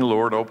pleading,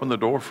 Lord, open the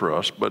door for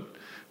us. But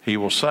he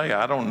will say,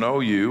 I don't know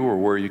you or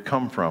where you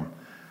come from.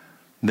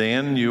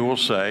 Then you will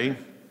say,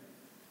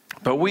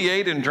 but we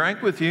ate and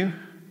drank with you,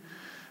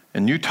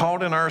 and you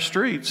taught in our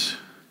streets.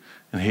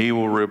 And he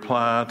will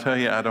reply, I tell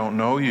you, I don't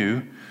know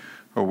you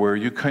or where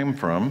you came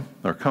from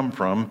or come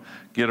from.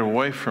 Get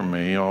away from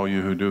me, all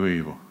you who do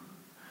evil.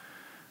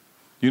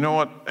 You know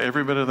what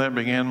every bit of that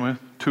began with?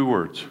 2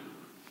 words.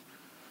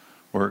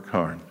 Work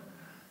hard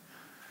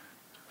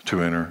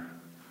to enter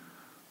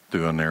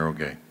through a narrow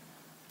gate.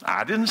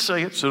 I didn't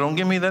say it, so don't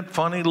give me that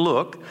funny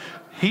look.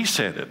 He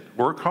said it.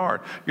 Work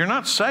hard. You're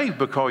not saved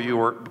because you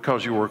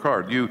work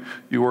hard. You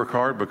work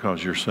hard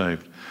because you're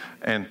saved.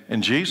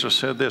 And Jesus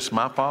said this,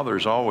 my Father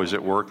is always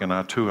at work, and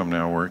I too am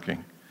now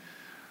working.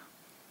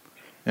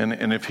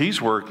 And if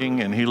he's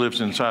working and he lives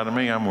inside of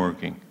me, I'm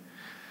working.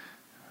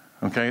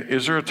 Okay,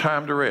 is there a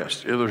time to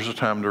rest? Yeah, there's a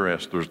time to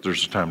rest.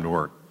 There's a time to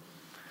work.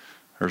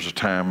 There's a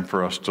time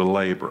for us to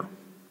labor.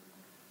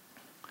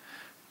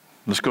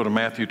 Let's go to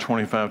Matthew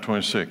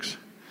 25:26.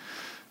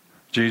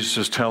 Jesus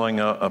is telling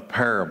a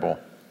parable.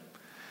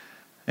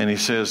 And he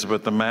says,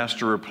 but the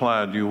master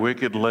replied, you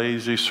wicked,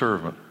 lazy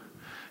servant.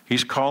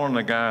 He's calling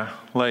the guy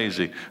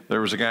lazy.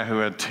 There was a guy who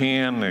had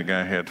 10, a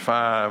guy who had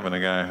 5, and a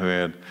guy who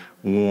had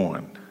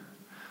 1.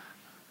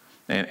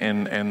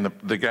 And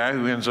the guy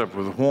who ends up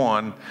with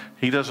 1,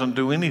 he doesn't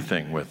do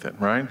anything with it,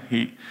 right?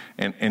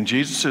 And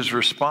Jesus'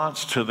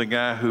 response to the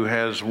guy who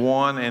has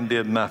 1 and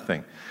did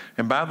nothing.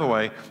 And by the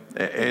way,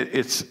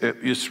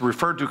 it's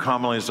referred to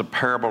commonly as a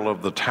parable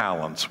of the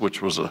talents,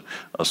 which was a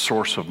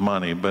source of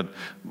money, but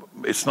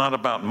it's not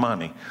about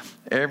money.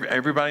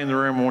 Everybody in the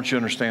room wants you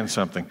to understand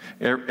something.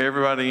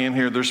 Everybody in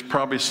here, there's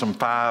probably some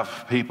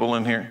 5 people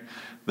in here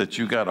that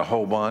you got a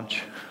whole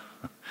bunch.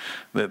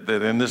 That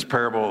in this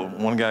parable,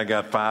 one guy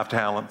got 5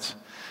 talents.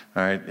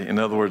 All right. In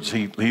other words,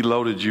 he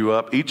loaded you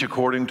up, each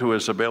according to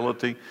his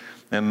ability.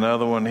 And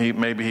another one,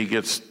 maybe he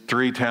gets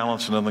 3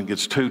 talents, another one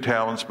gets 2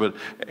 talents, but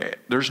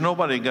there's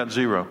nobody that got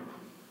 0.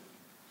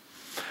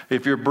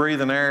 If you're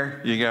breathing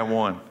air, you got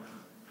 1.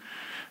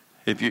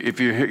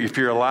 If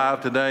you're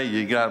alive today,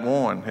 you got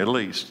 1 at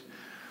least.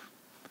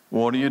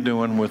 What are you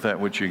doing with that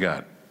which you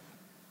got?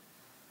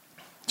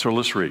 So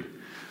let's read.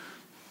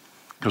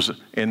 Because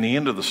in the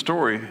end of the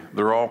story,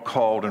 they're all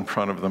called in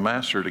front of the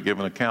master to give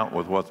an account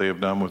with what they have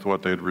done with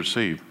what they had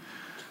received,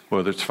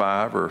 whether it's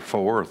 5 or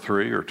 4 or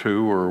 3 or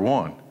 2 or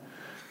 1.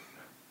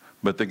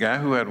 But the guy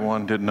who had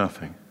 1 did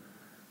nothing.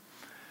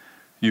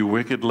 You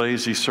wicked,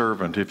 lazy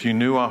servant, if you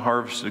knew I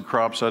harvested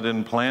crops I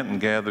didn't plant and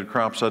gathered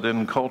crops I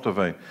didn't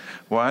cultivate,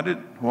 why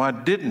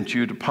didn't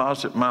you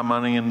deposit my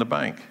money in the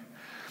bank?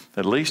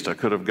 At least I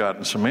could have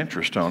gotten some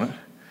interest on it.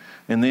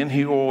 And then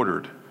he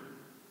ordered,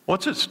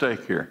 what's at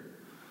stake here?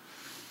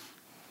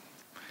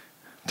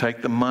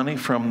 Take the money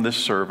from this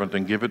servant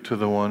and give it to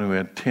the one who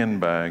had 10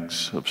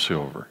 bags of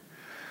silver.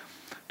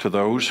 To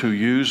those who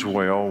use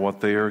well what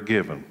they are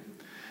given,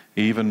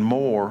 even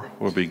more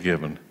will be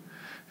given,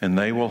 and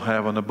they will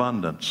have an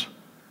abundance.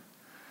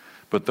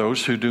 But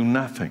those who do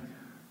nothing,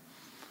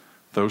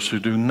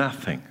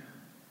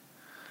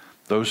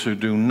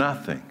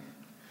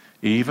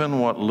 even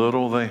what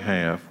little they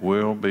have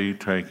will be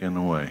taken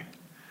away.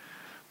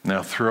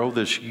 Now throw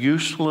this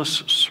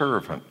useless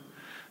servant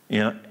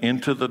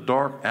into the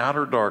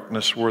outer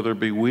darkness where there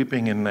be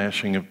weeping and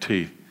gnashing of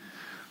teeth.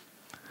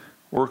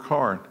 Work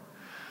hard.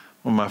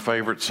 One of my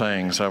favorite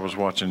sayings, I was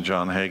watching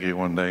John Hagee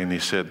one day, and he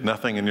said,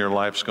 nothing in your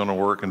life's going to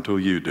work until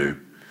you do.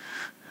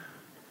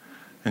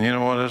 And you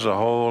know what? There's a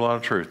whole lot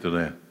of truth to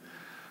that.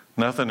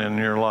 Nothing in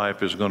your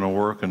life is going to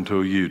work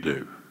until you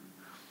do.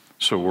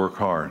 So work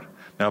hard.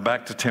 Now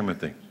back to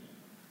Timothy.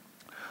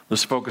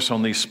 Let's focus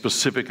on these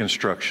specific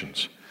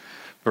instructions.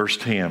 Verse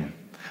 10.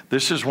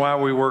 This is why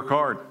we work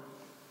hard.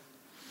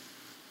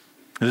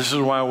 This is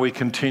why we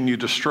continue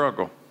to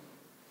struggle.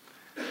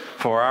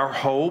 For our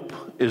hope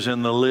is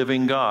in the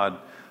living God,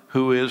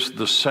 who is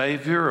the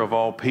Savior of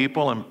all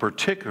people and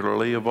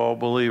particularly of all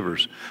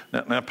believers.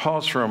 Now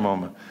pause for a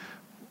moment.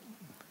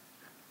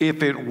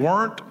 If it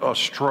weren't a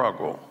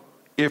struggle,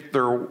 if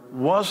there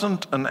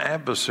wasn't an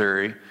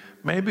adversary,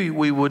 maybe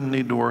we wouldn't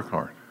need to work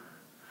hard.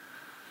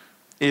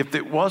 If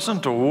it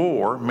wasn't a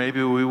war,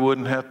 maybe we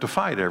wouldn't have to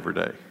fight every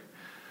day.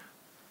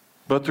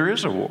 But there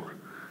is a war.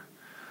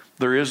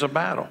 There is a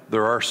battle.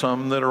 There are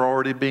some that are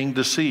already being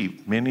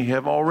deceived. Many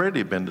have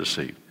already been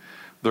deceived.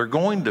 They're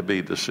going to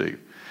be deceived.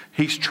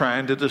 He's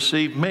trying to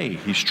deceive me.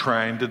 He's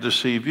trying to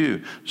deceive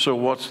you. So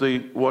what do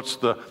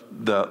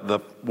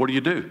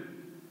you do?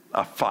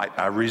 I fight.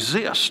 I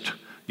resist.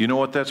 You know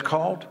what that's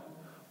called?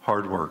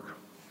 Hard work.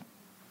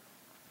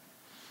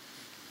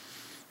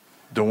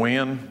 The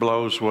wind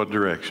blows what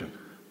direction?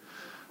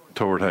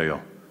 Toward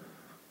hell.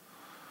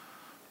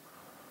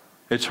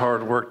 It's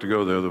hard work to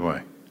go the other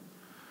way.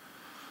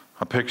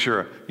 A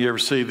picture, you ever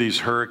see these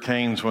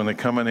hurricanes when they're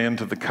coming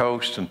into the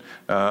coast, and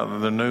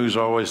the news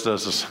always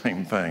does the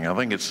same thing. I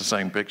think it's the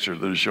same picture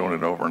that is showing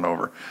it over and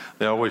over.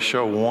 They always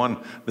show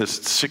this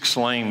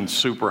 6-lane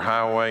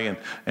superhighway,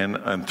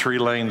 and 3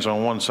 lanes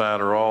on one side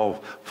are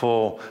all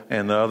full,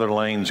 and the other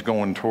lanes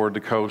going toward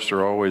the coast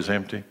are always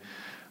empty.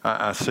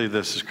 I see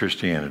this as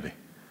Christianity.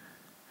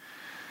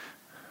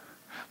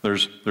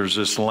 There's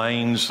this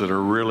lanes that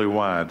are really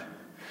wide,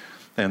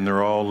 and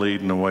they're all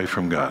leading away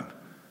from God.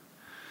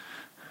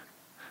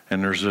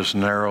 And there's this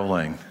narrow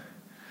lane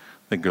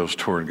that goes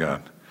toward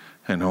God,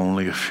 and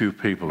only a few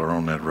people are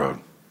on that road.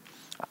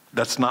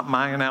 That's not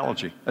my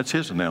analogy. That's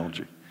his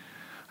analogy.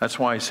 That's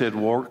why he said,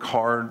 work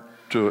hard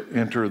to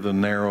enter the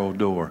narrow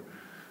door.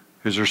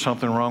 Is there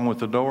something wrong with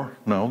the door?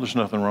 No, there's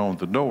nothing wrong with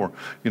the door.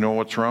 You know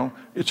what's wrong?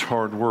 It's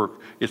hard work.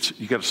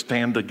 You got to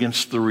stand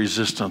against the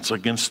resistance,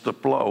 against the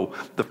flow.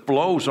 The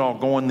flow's all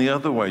going the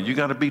other way. You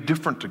got to be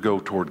different to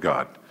go toward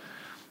God.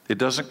 It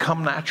doesn't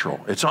come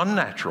natural. It's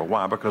unnatural.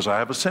 Why? Because I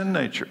have a sin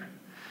nature.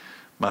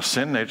 My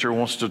sin nature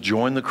wants to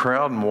join the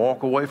crowd and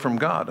walk away from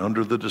God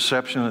under the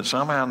deception that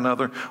somehow or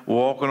another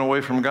walking away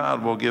from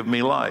God will give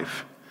me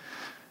life.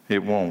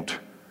 It won't.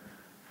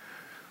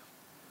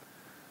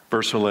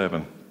 Verse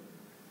 11.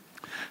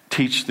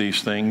 Teach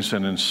these things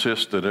and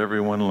insist that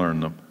everyone learn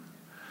them.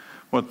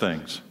 What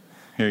things?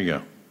 Here you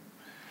go.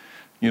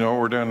 You know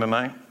what we're doing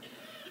tonight?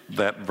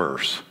 That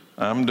verse.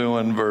 I'm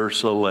doing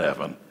verse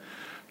 11.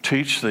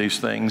 Teach these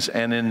things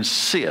and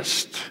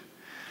insist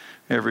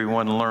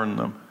everyone learn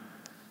them.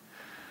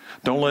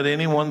 Don't let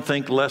anyone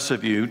think less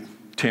of you,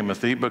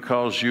 Timothy,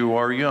 because you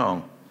are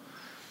young.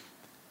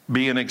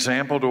 Be an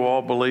example to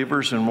all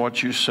believers in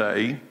what you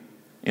say,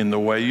 in the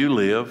way you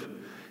live,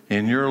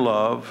 in your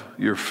love,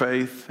 your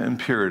faith, and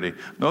purity.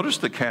 Notice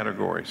the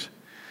categories.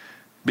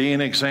 Be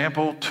an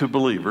example to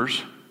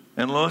believers.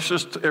 And let's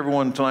just,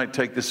 everyone tonight,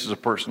 take this as a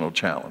personal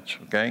challenge,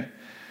 okay?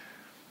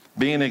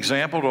 Be an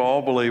example to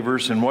all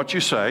believers in what you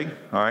say,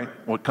 all right,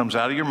 what comes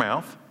out of your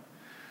mouth,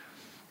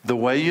 the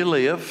way you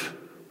live,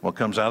 what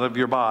comes out of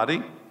your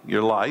body,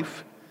 your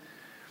life,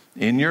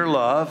 in your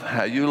love,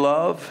 how you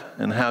love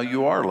and how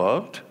you are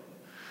loved,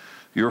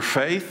 your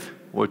faith,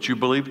 what you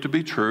believe to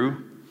be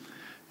true,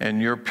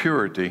 and your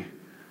purity,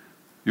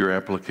 your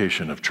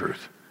application of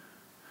truth.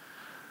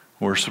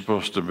 We're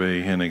supposed to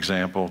be an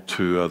example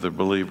to other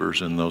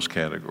believers in those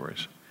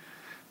categories.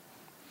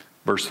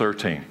 Verse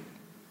 13.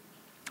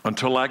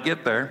 Until I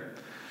get there,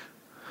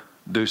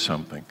 do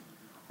something.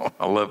 Oh,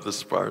 I love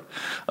this part.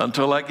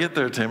 Until I get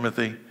there,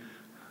 Timothy,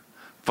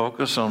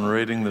 focus on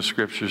reading the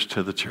scriptures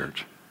to the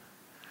church.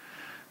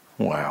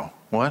 Wow.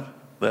 What?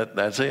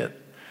 That's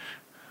it.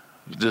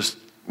 Just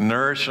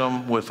nourish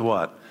them with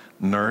what?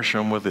 Nourish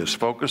them with this.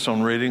 Focus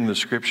on reading the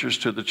scriptures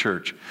to the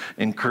church,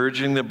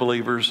 encouraging the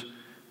believers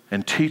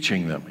and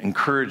teaching them.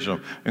 Encourage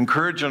them.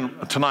 Encourage them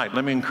tonight.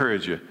 Let me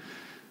encourage you.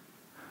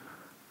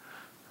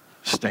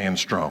 Stand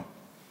strong.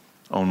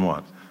 On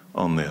what?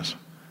 On this.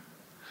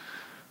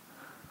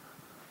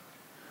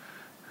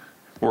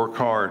 Work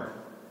hard,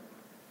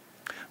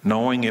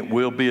 knowing it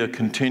will be a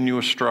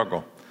continuous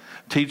struggle.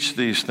 Teach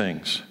these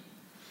things.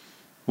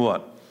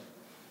 What?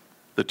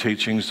 The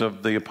teachings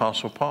of the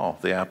Apostle Paul,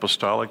 the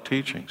apostolic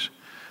teachings,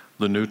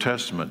 the New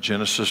Testament,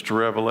 Genesis to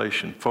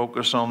Revelation.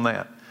 Focus on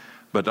that.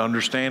 But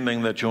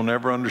understanding that you'll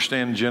never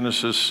understand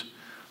Genesis,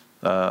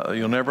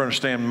 you'll never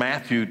understand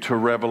Matthew to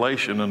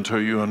Revelation until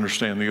you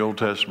understand the Old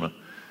Testament.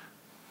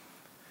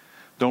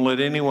 Don't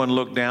let anyone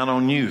look down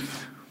on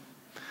youth.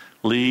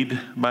 Lead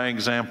by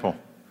example,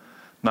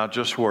 not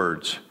just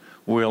words.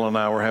 Will and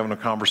I were having a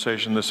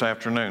conversation this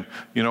afternoon.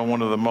 You know,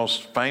 one of the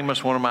most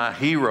famous, one of my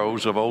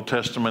heroes of Old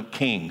Testament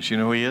kings, you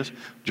know who he is?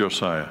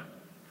 Josiah.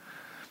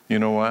 You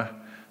know why?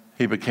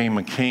 He became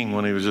a king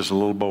when he was just a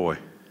little boy.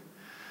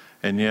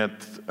 And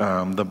yet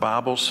the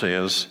Bible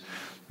says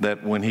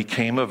that when he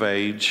came of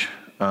age,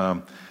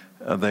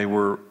 they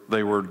were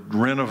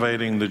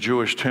renovating the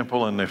Jewish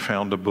temple and they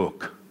found a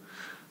book.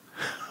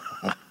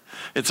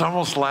 It's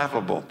almost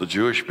laughable. The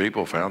Jewish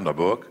people found a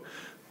book.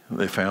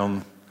 They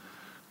found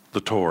the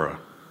Torah.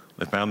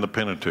 They found the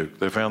Pentateuch.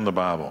 They found the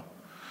Bible.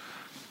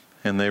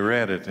 And they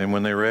read it. And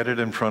when they read it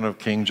in front of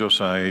King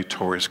Josiah, he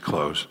tore his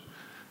clothes.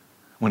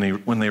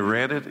 When they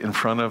read it in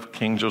front of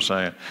King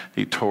Josiah,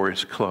 he tore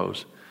his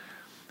clothes.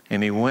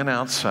 And he went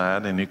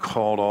outside and he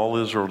called all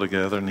Israel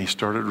together and he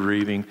started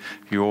reading.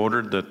 He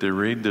ordered that they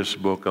read this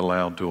book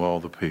aloud to all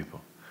the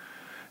people.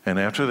 And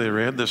after they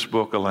read this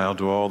book aloud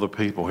to all the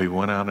people, he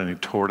went out and he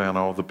tore down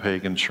all the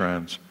pagan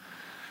shrines.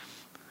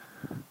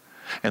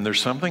 And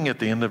there's something at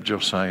the end of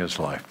Josiah's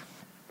life.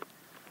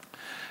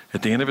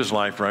 At the end of his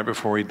life, right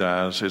before he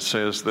dies, it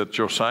says that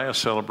Josiah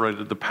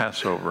celebrated the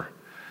Passover.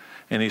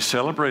 And he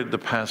celebrated the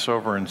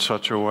Passover in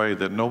such a way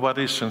that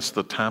nobody since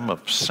the time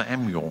of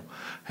Samuel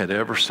had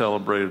ever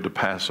celebrated the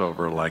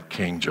Passover like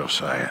King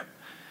Josiah.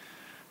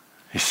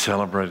 He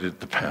celebrated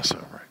the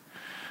Passover.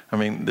 I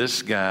mean,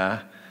 this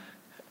guy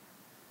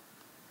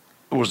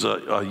was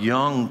a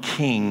young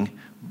king,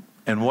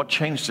 and what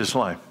changed his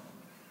life?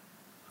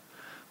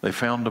 They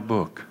found a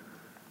book.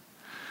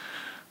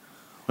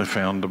 They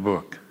found a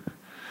book.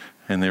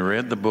 And they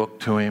read the book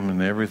to him,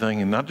 and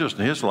everything, and not just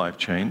his life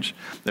changed,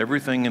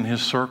 everything in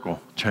his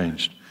circle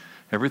changed.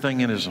 Everything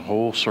in his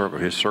whole circle.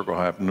 His circle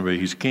happened to be,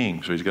 he's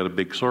king, so he's got a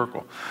big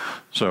circle.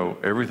 So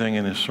everything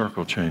in his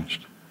circle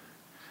changed.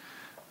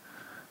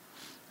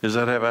 Does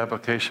that have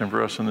application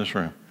for us in this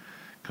room?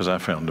 Because I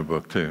found a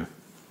book too.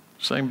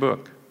 Same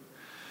book.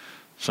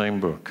 Same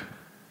book.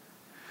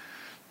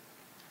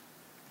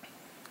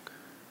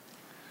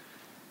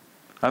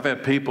 I've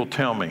had people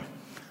tell me,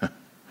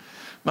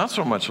 not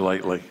so much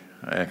lately,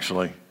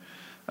 actually.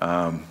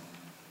 I've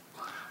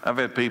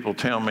had people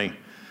tell me,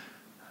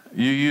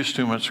 you use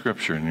too much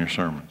scripture in your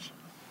sermons.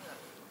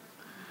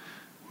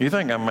 You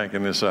think I'm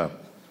making this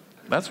up?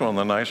 That's one of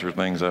the nicer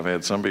things I've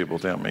had some people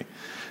tell me.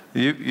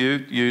 You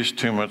use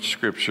too much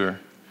scripture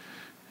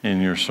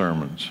in your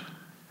sermons.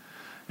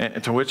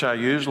 And to which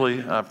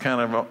I've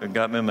kind of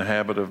gotten in the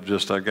habit of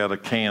just, I got a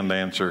canned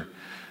answer.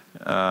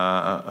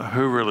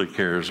 Who really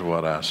cares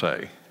what I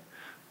say?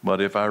 But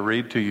if I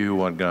read to you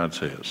what God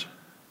says,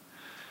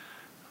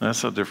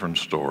 that's a different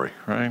story,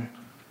 right?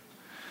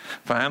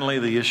 Finally,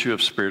 the issue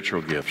of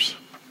spiritual gifts.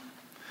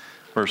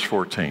 Verse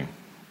 14.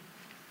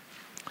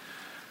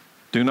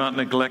 Do not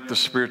neglect the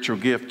spiritual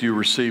gift you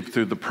received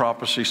through the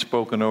prophecy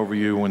spoken over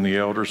you when the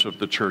elders of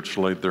the church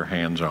laid their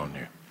hands on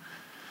you.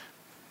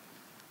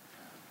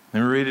 Let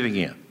me read it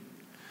again,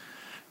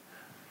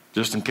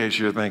 just in case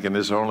you're thinking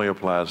this only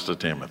applies to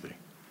Timothy.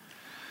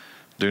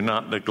 Do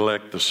not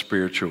neglect the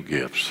spiritual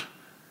gifts.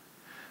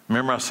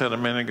 Remember I said a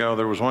minute ago,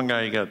 there was one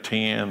guy, he got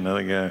 10,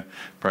 another guy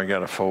probably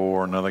got a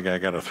 4, another guy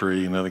got a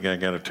 3, another guy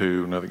got a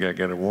 2, another guy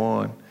got a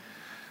 1.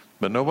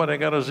 But nobody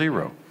got a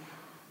 0.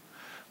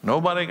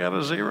 Nobody got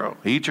a 0,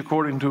 each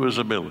according to his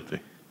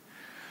ability.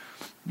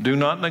 Do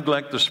not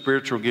neglect the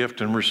spiritual gift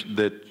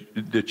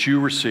that you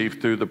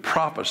received through the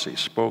prophecy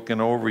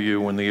spoken over you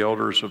when the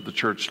elders of the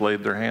church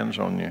laid their hands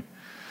on you.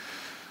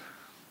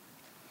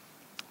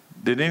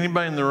 Did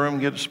anybody in the room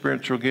get a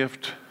spiritual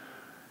gift?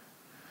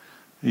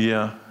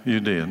 Yeah, you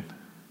did.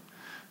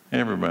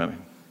 Everybody.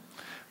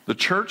 The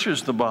church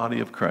is the body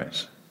of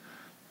Christ.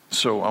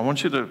 So I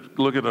want you to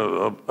look at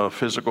a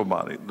physical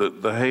body.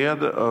 The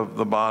head of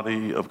the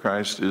body of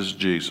Christ is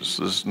Jesus.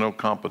 There's no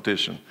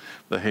competition.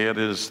 The head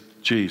is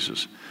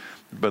Jesus.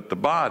 But the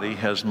body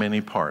has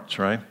many parts,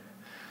 right?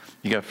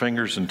 You got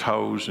fingers and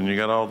toes, and you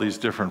got all these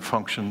different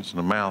functions, and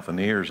the mouth and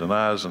ears and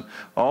eyes and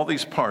all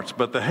these parts.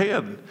 But the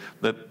head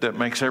that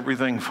makes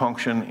everything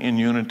function in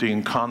unity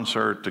and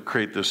concert to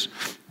create this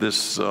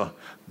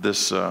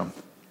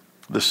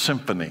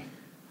symphony,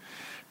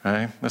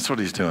 right? That's what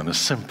he's doing, a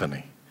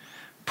symphony,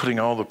 putting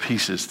all the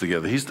pieces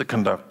together. He's the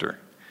conductor.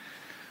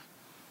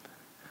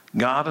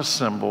 God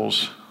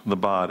assembles the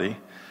body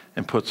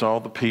and puts all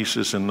the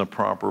pieces in the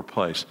proper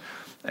place.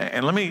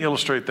 And let me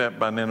illustrate that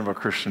by Nineveh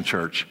Christian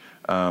Church.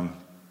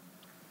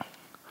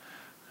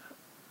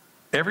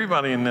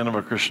 Everybody in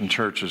Nineveh Christian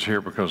Church is here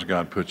because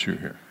God put you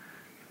here.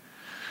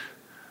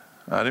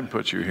 I didn't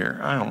put you here.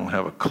 I don't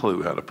have a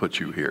clue how to put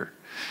you here.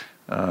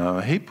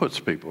 He puts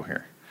people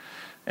here.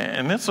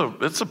 And it's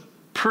a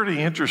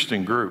pretty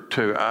interesting group,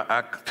 too.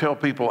 I tell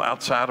people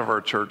outside of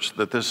our church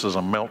that this is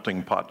a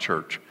melting pot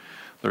church.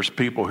 There's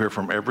people here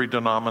from every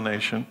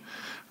denomination.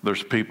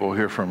 There's people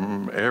here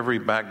from every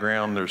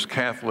background. There's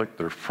Catholic,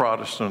 there's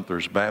Protestant,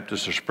 there's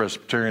Baptist, there's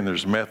Presbyterian,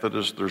 there's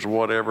Methodist, there's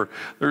whatever.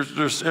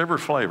 There's every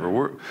flavor.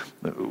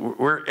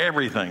 We're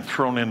everything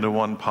thrown into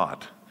one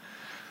pot.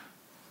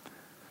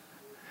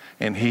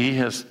 And he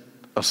has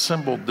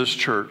assembled this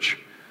church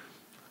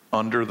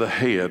under the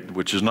head,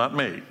 which is not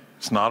me.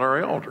 It's not our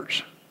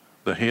elders.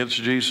 The head's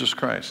Jesus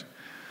Christ.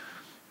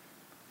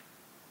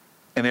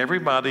 And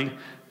everybody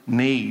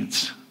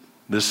needs,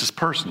 this is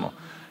personal,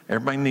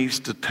 everybody needs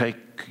to take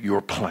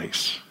your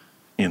place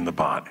in the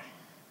body.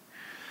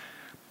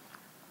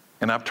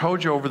 And I've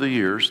told you over the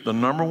years, the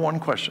number one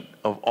question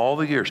of all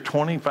the years,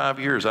 25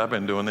 years I've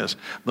been doing this,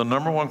 the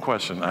number one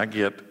question I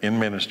get in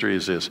ministry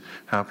is this: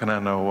 how can I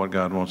know what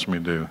God wants me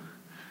to do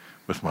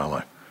with my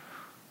life?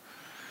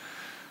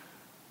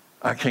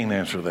 I can't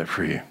answer that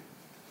for you.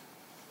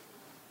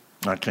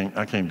 I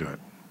can't do it.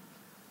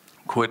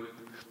 Quit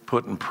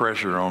putting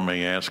pressure on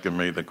me, asking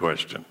me the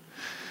question.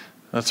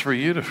 That's for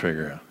you to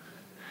figure out.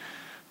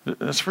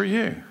 That's for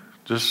you.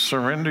 Just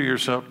surrender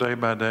yourself day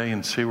by day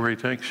and see where he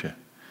takes you.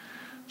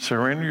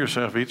 Surrender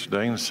yourself each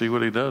day and see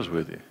what he does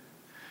with you.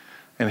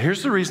 And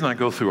here's the reason I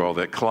go through all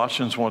that.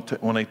 Colossians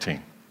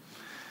 1:18.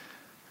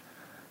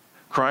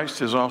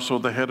 Christ is also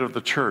the head of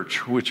the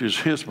church, which is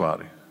his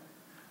body.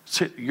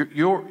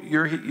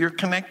 You're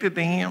connected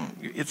to him.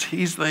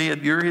 He's the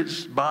head. You're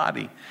his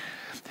body.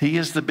 He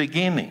is the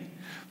beginning,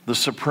 the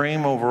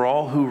supreme over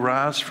all who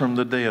rise from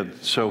the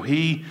dead. So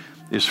he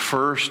is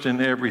first in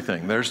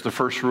everything. There's the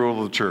first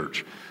rule of the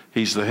church.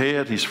 He's the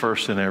head. He's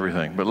first in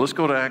everything. But let's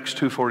go to Acts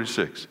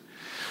 2:46.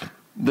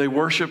 They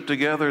worship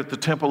together at the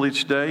temple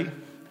each day.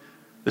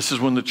 This is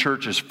when the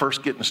church is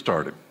first getting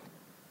started.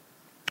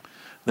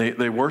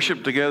 They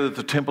worshiped together at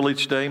the temple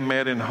each day,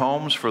 met in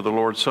homes for the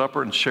Lord's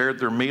Supper, and shared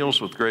their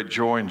meals with great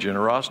joy and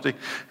generosity.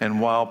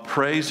 And while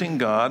praising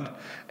God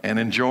and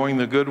enjoying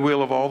the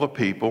goodwill of all the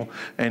people,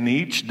 and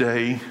each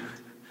day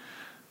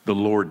the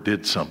Lord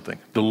did something.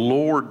 The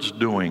Lord's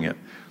doing it.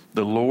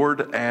 The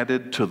Lord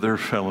added to their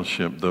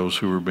fellowship those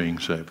who were being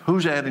saved.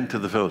 Who's adding to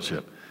the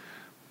fellowship?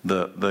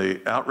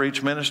 The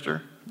outreach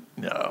minister?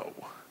 No.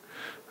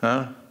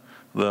 Huh?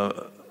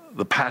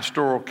 The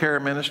pastoral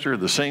care minister,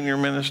 the senior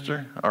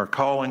minister, our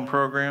calling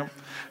program.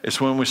 It's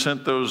when we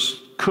sent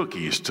those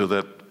cookies to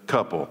that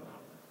couple.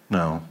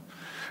 No.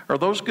 Are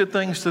those good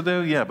things to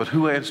do? Yeah, but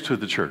who adds to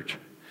the church?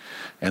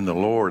 And the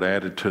Lord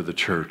added to the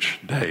church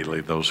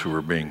daily those who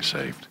were being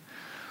saved.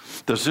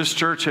 Does this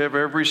church have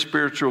every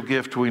spiritual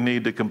gift we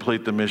need to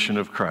complete the mission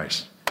of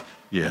Christ?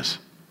 Yes.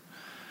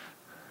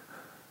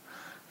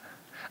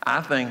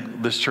 I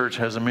think this church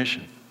has a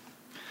mission.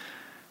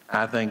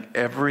 I think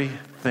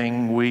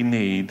everything we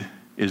need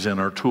is in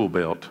our tool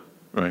belt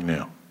right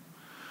now.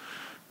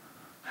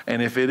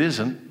 And if it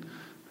isn't,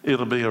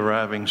 it'll be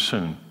arriving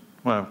soon.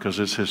 Why? Because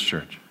it's His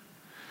church.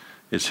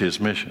 It's His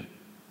mission.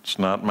 It's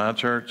not my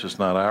church. It's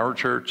not our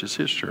church. It's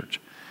His church.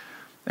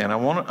 And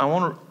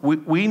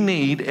we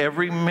need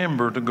every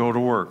member to go to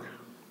work.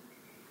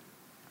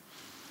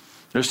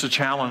 Just a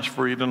challenge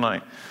for you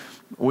tonight.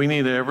 We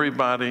need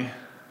everybody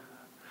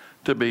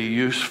to be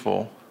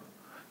useful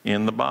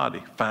in the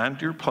body.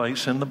 Find your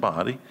place in the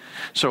body.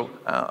 So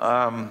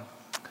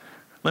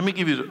let me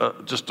give you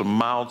just a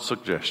mild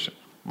suggestion.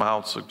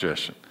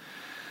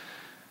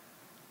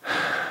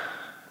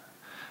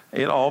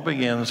 It all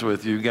begins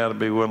with you've got to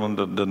be willing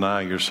to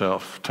deny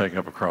yourself, take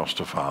up a cross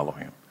to follow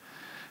Him.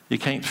 You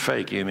can't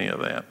fake any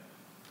of that.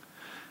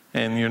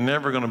 And you're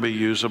never going to be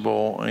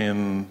usable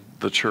in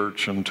the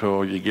church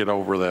until you get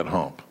over that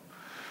hump.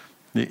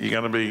 You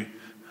got to be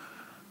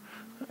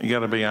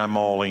I'm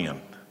all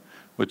in,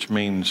 which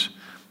means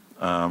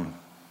you got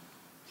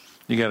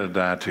to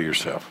die to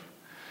yourself.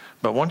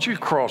 But once you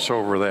cross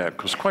over that,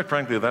 because quite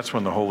frankly, that's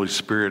when the Holy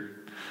Spirit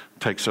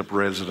takes up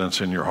residence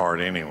in your heart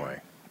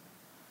anyway.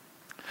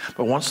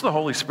 But once the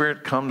Holy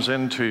Spirit comes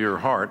into your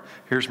heart,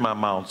 here's my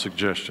mild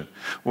suggestion.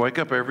 Wake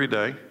up every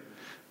day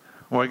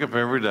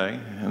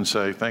and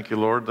say, thank you,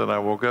 Lord, that I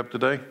woke up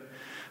today.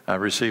 I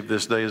received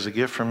this day as a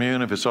gift from you,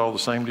 and if it's all the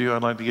same to you,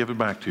 I'd like to give it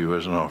back to you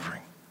as an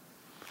offering.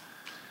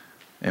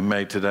 And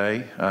may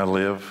today I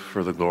live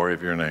for the glory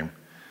of your name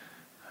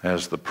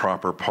as the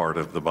proper part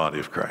of the body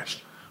of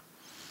Christ.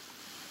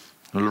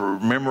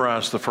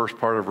 Memorize the first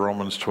part of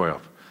Romans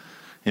 12.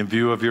 In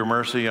view of your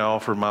mercy, I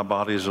offer my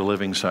body as a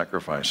living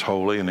sacrifice,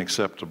 holy and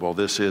acceptable.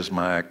 This is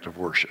my act of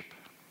worship.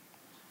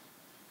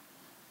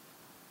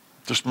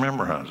 Just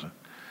memorize it.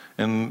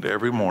 And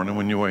every morning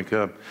when you wake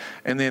up.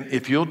 And then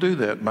if you'll do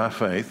that by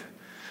faith,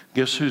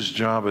 guess whose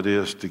job it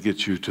is to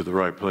get you to the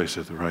right place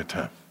at the right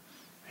time?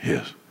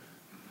 His.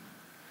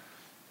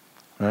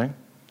 Right?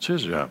 It's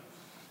His job.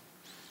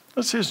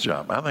 That's His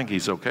job. I think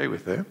He's okay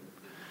with that.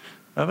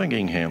 I think He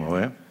can handle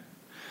that.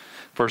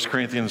 1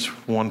 Corinthians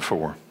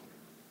 1:4.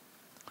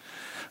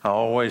 I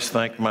always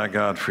thank my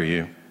God for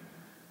you.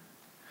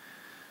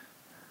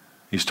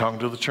 He's talking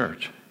to the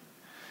church.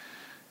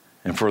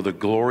 And for the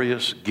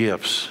glorious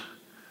gifts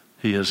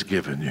He has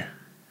given you.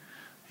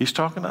 He's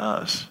talking to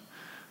us.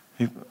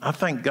 I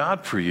thank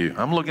God for you.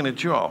 I'm looking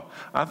at you all.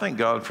 I thank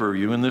God for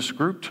you in this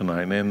group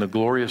tonight and the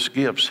glorious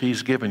gifts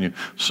He's given you.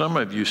 Some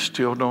of you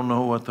still don't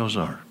know what those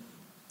are.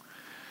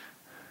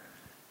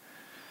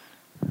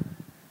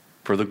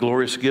 For the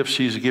glorious gifts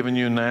He's given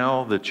you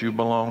now that you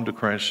belong to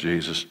Christ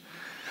Jesus.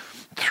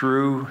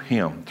 Through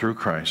Him, through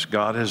Christ,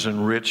 God has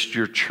enriched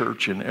your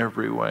church in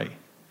every way.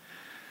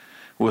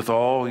 With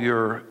all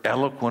your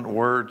eloquent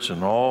words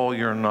and all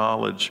your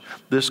knowledge,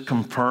 this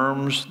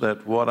confirms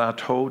that what I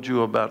told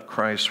you about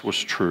Christ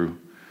was true.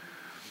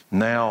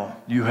 Now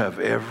you have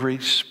every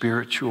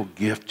spiritual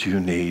gift you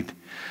need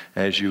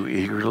as you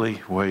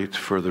eagerly wait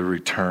for the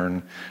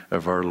return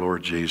of our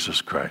Lord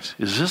Jesus Christ.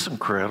 Is this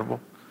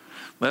incredible?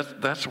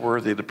 That's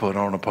worthy to put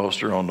on a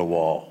poster on the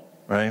wall,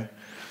 right?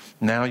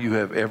 Now you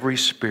have every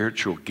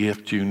spiritual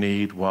gift you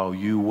need while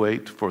you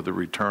wait for the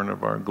return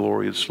of our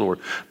glorious Lord.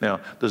 Now,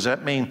 does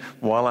that mean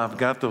while I've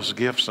got those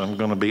gifts, I'm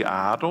going to be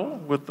idle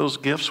with those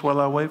gifts while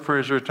I wait for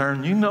His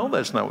return? You know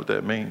that's not what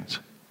that means.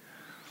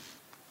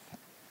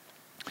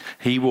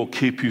 He will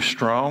keep you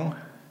strong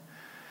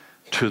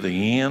to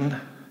the end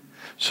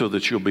so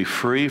that you'll be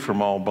free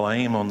from all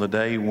blame on the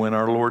day when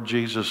our Lord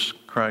Jesus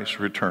Christ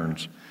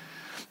returns.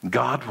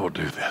 God will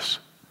do this.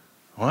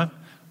 What?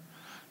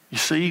 You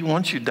see,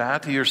 once you die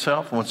to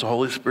yourself, once the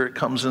Holy Spirit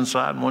comes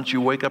inside, and once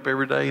you wake up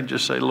every day and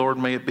just say, Lord,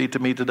 may it be to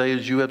me today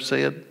as you have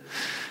said.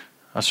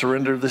 I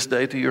surrender this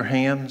day to your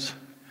hands.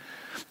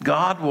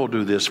 God will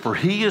do this, for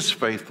He is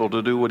faithful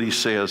to do what He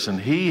says,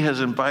 and He has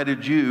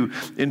invited you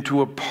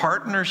into a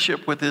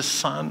partnership with His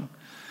Son,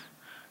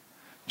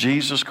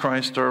 Jesus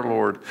Christ our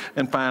Lord.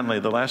 And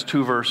finally, the last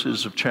two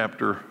verses of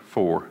chapter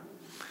 4.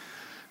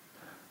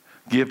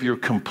 Give your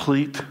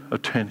complete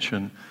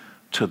attention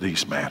to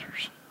these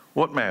matters.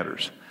 What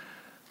matters?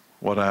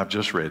 What I've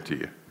just read to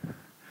you.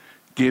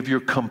 Give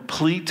your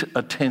complete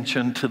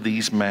attention to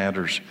these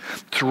matters.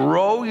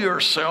 Throw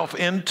yourself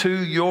into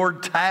your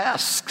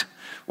task.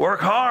 Work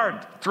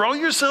hard. Throw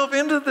yourself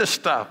into this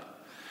stuff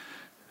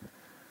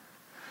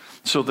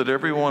so that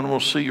everyone will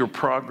see your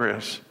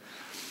progress.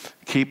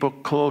 Keep a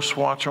close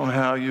watch on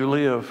how you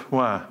live.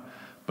 Why?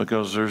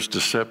 Because there's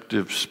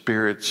deceptive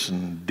spirits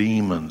and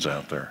demons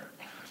out there.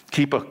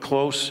 Keep a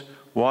close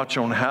watch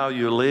on how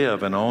you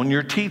live and on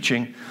your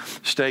teaching.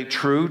 Stay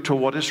true to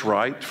what is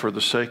right for the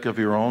sake of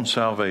your own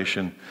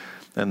salvation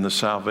and the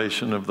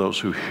salvation of those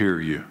who hear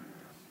you.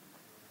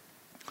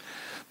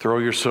 Throw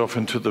yourself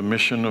into the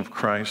mission of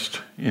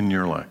Christ in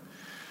your life.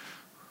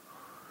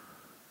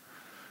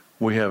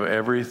 We have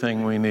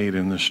everything we need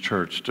in this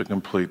church to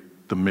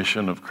complete the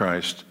mission of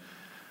Christ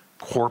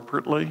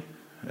corporately,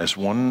 as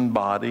one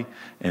body,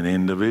 and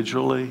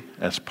individually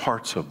as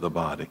parts of the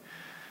body.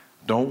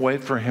 Don't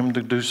wait for him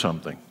to do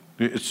something.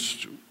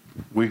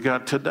 We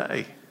got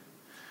today,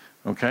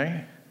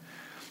 okay?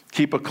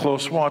 Keep a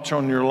close watch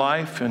on your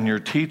life and your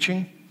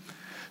teaching.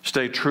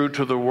 Stay true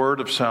to the word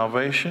of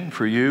salvation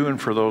for you and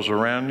for those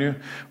around you.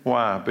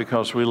 Why?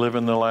 Because we live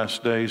in the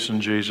last days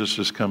and Jesus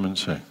is coming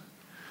soon.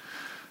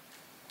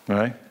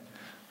 Right?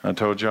 I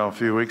told y'all a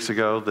few weeks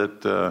ago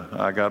that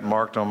I got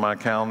marked on my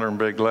calendar in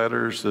big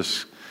letters.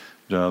 The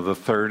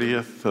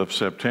 30th of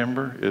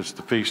September is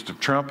the Feast of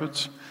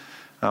Trumpets.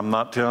 I'm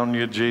not telling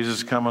you Jesus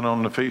is coming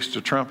on the Feast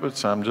of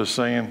Trumpets. I'm just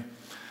saying,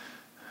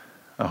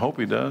 I hope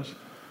he does.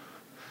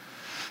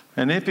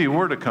 And if he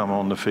were to come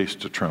on the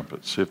Feast of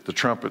Trumpets, if the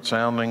trumpet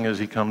sounding as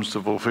he comes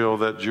to fulfill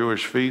that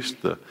Jewish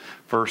feast, the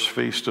first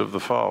feast of the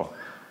fall,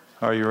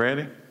 are you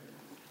ready?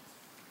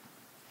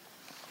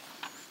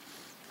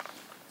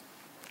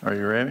 Are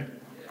you ready?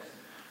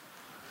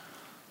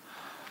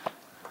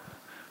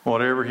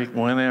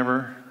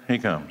 Whenever he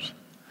comes,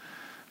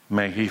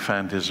 may he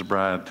find his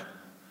bride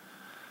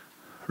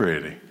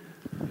ready.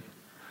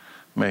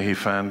 May he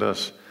find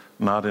us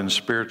not in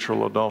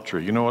spiritual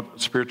adultery. You know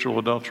what spiritual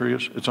adultery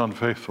is? It's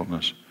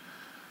unfaithfulness.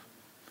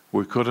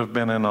 We could have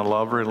been in a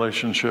love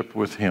relationship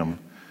with him,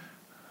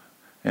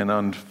 and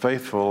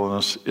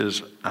unfaithfulness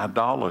is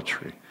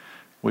idolatry.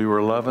 We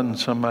were loving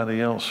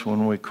somebody else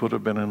when we could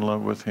have been in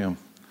love with him.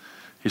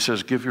 He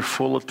says, give your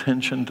full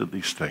attention to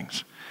these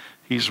things.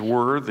 He's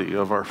worthy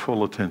of our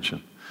full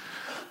attention.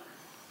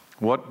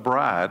 What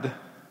bride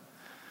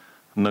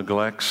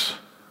neglects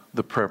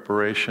the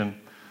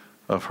preparation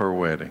of her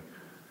wedding?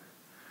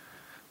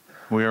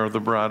 We are the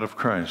bride of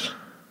Christ.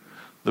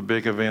 The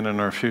big event in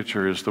our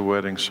future is the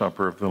wedding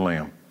supper of the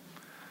Lamb.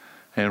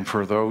 And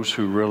for those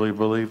who really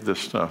believe this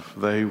stuff,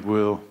 they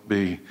will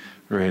be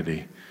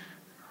ready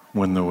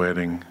when the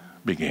wedding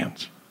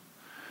begins.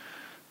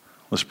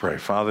 Let's pray.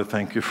 Father,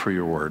 thank you for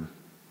your word.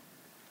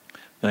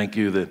 Thank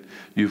you that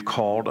you've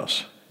called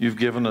us. You've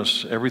given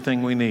us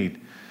everything we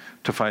need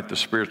to fight the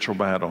spiritual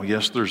battle.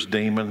 Yes, there's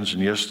demons,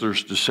 and yes,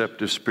 there's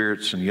deceptive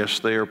spirits, and yes,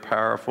 they are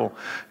powerful,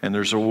 and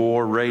there's a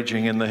war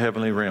raging in the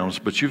heavenly realms,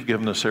 but you've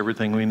given us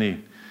everything we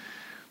need.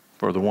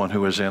 For the one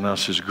who is in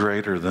us is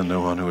greater than the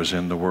one who is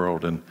in the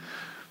world, and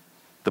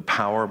the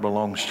power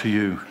belongs to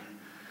you.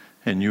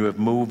 And you have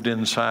moved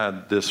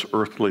inside this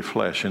earthly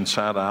flesh,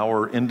 inside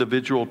our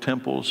individual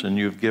temples, and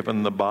you've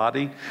given the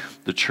body,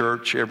 the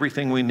church,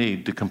 everything we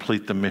need to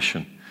complete the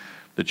mission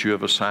that you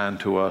have assigned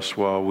to us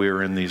while we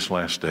are in these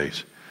last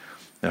days.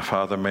 Now,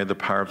 Father, may the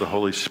power of the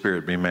Holy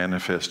Spirit be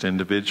manifest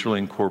individually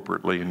and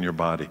corporately in your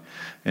body.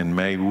 And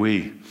may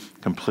we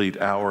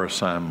complete our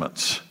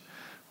assignments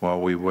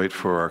while we wait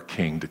for our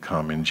King to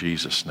come in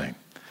Jesus' name.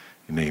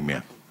 And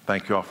amen.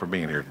 Thank you all for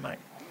being here tonight.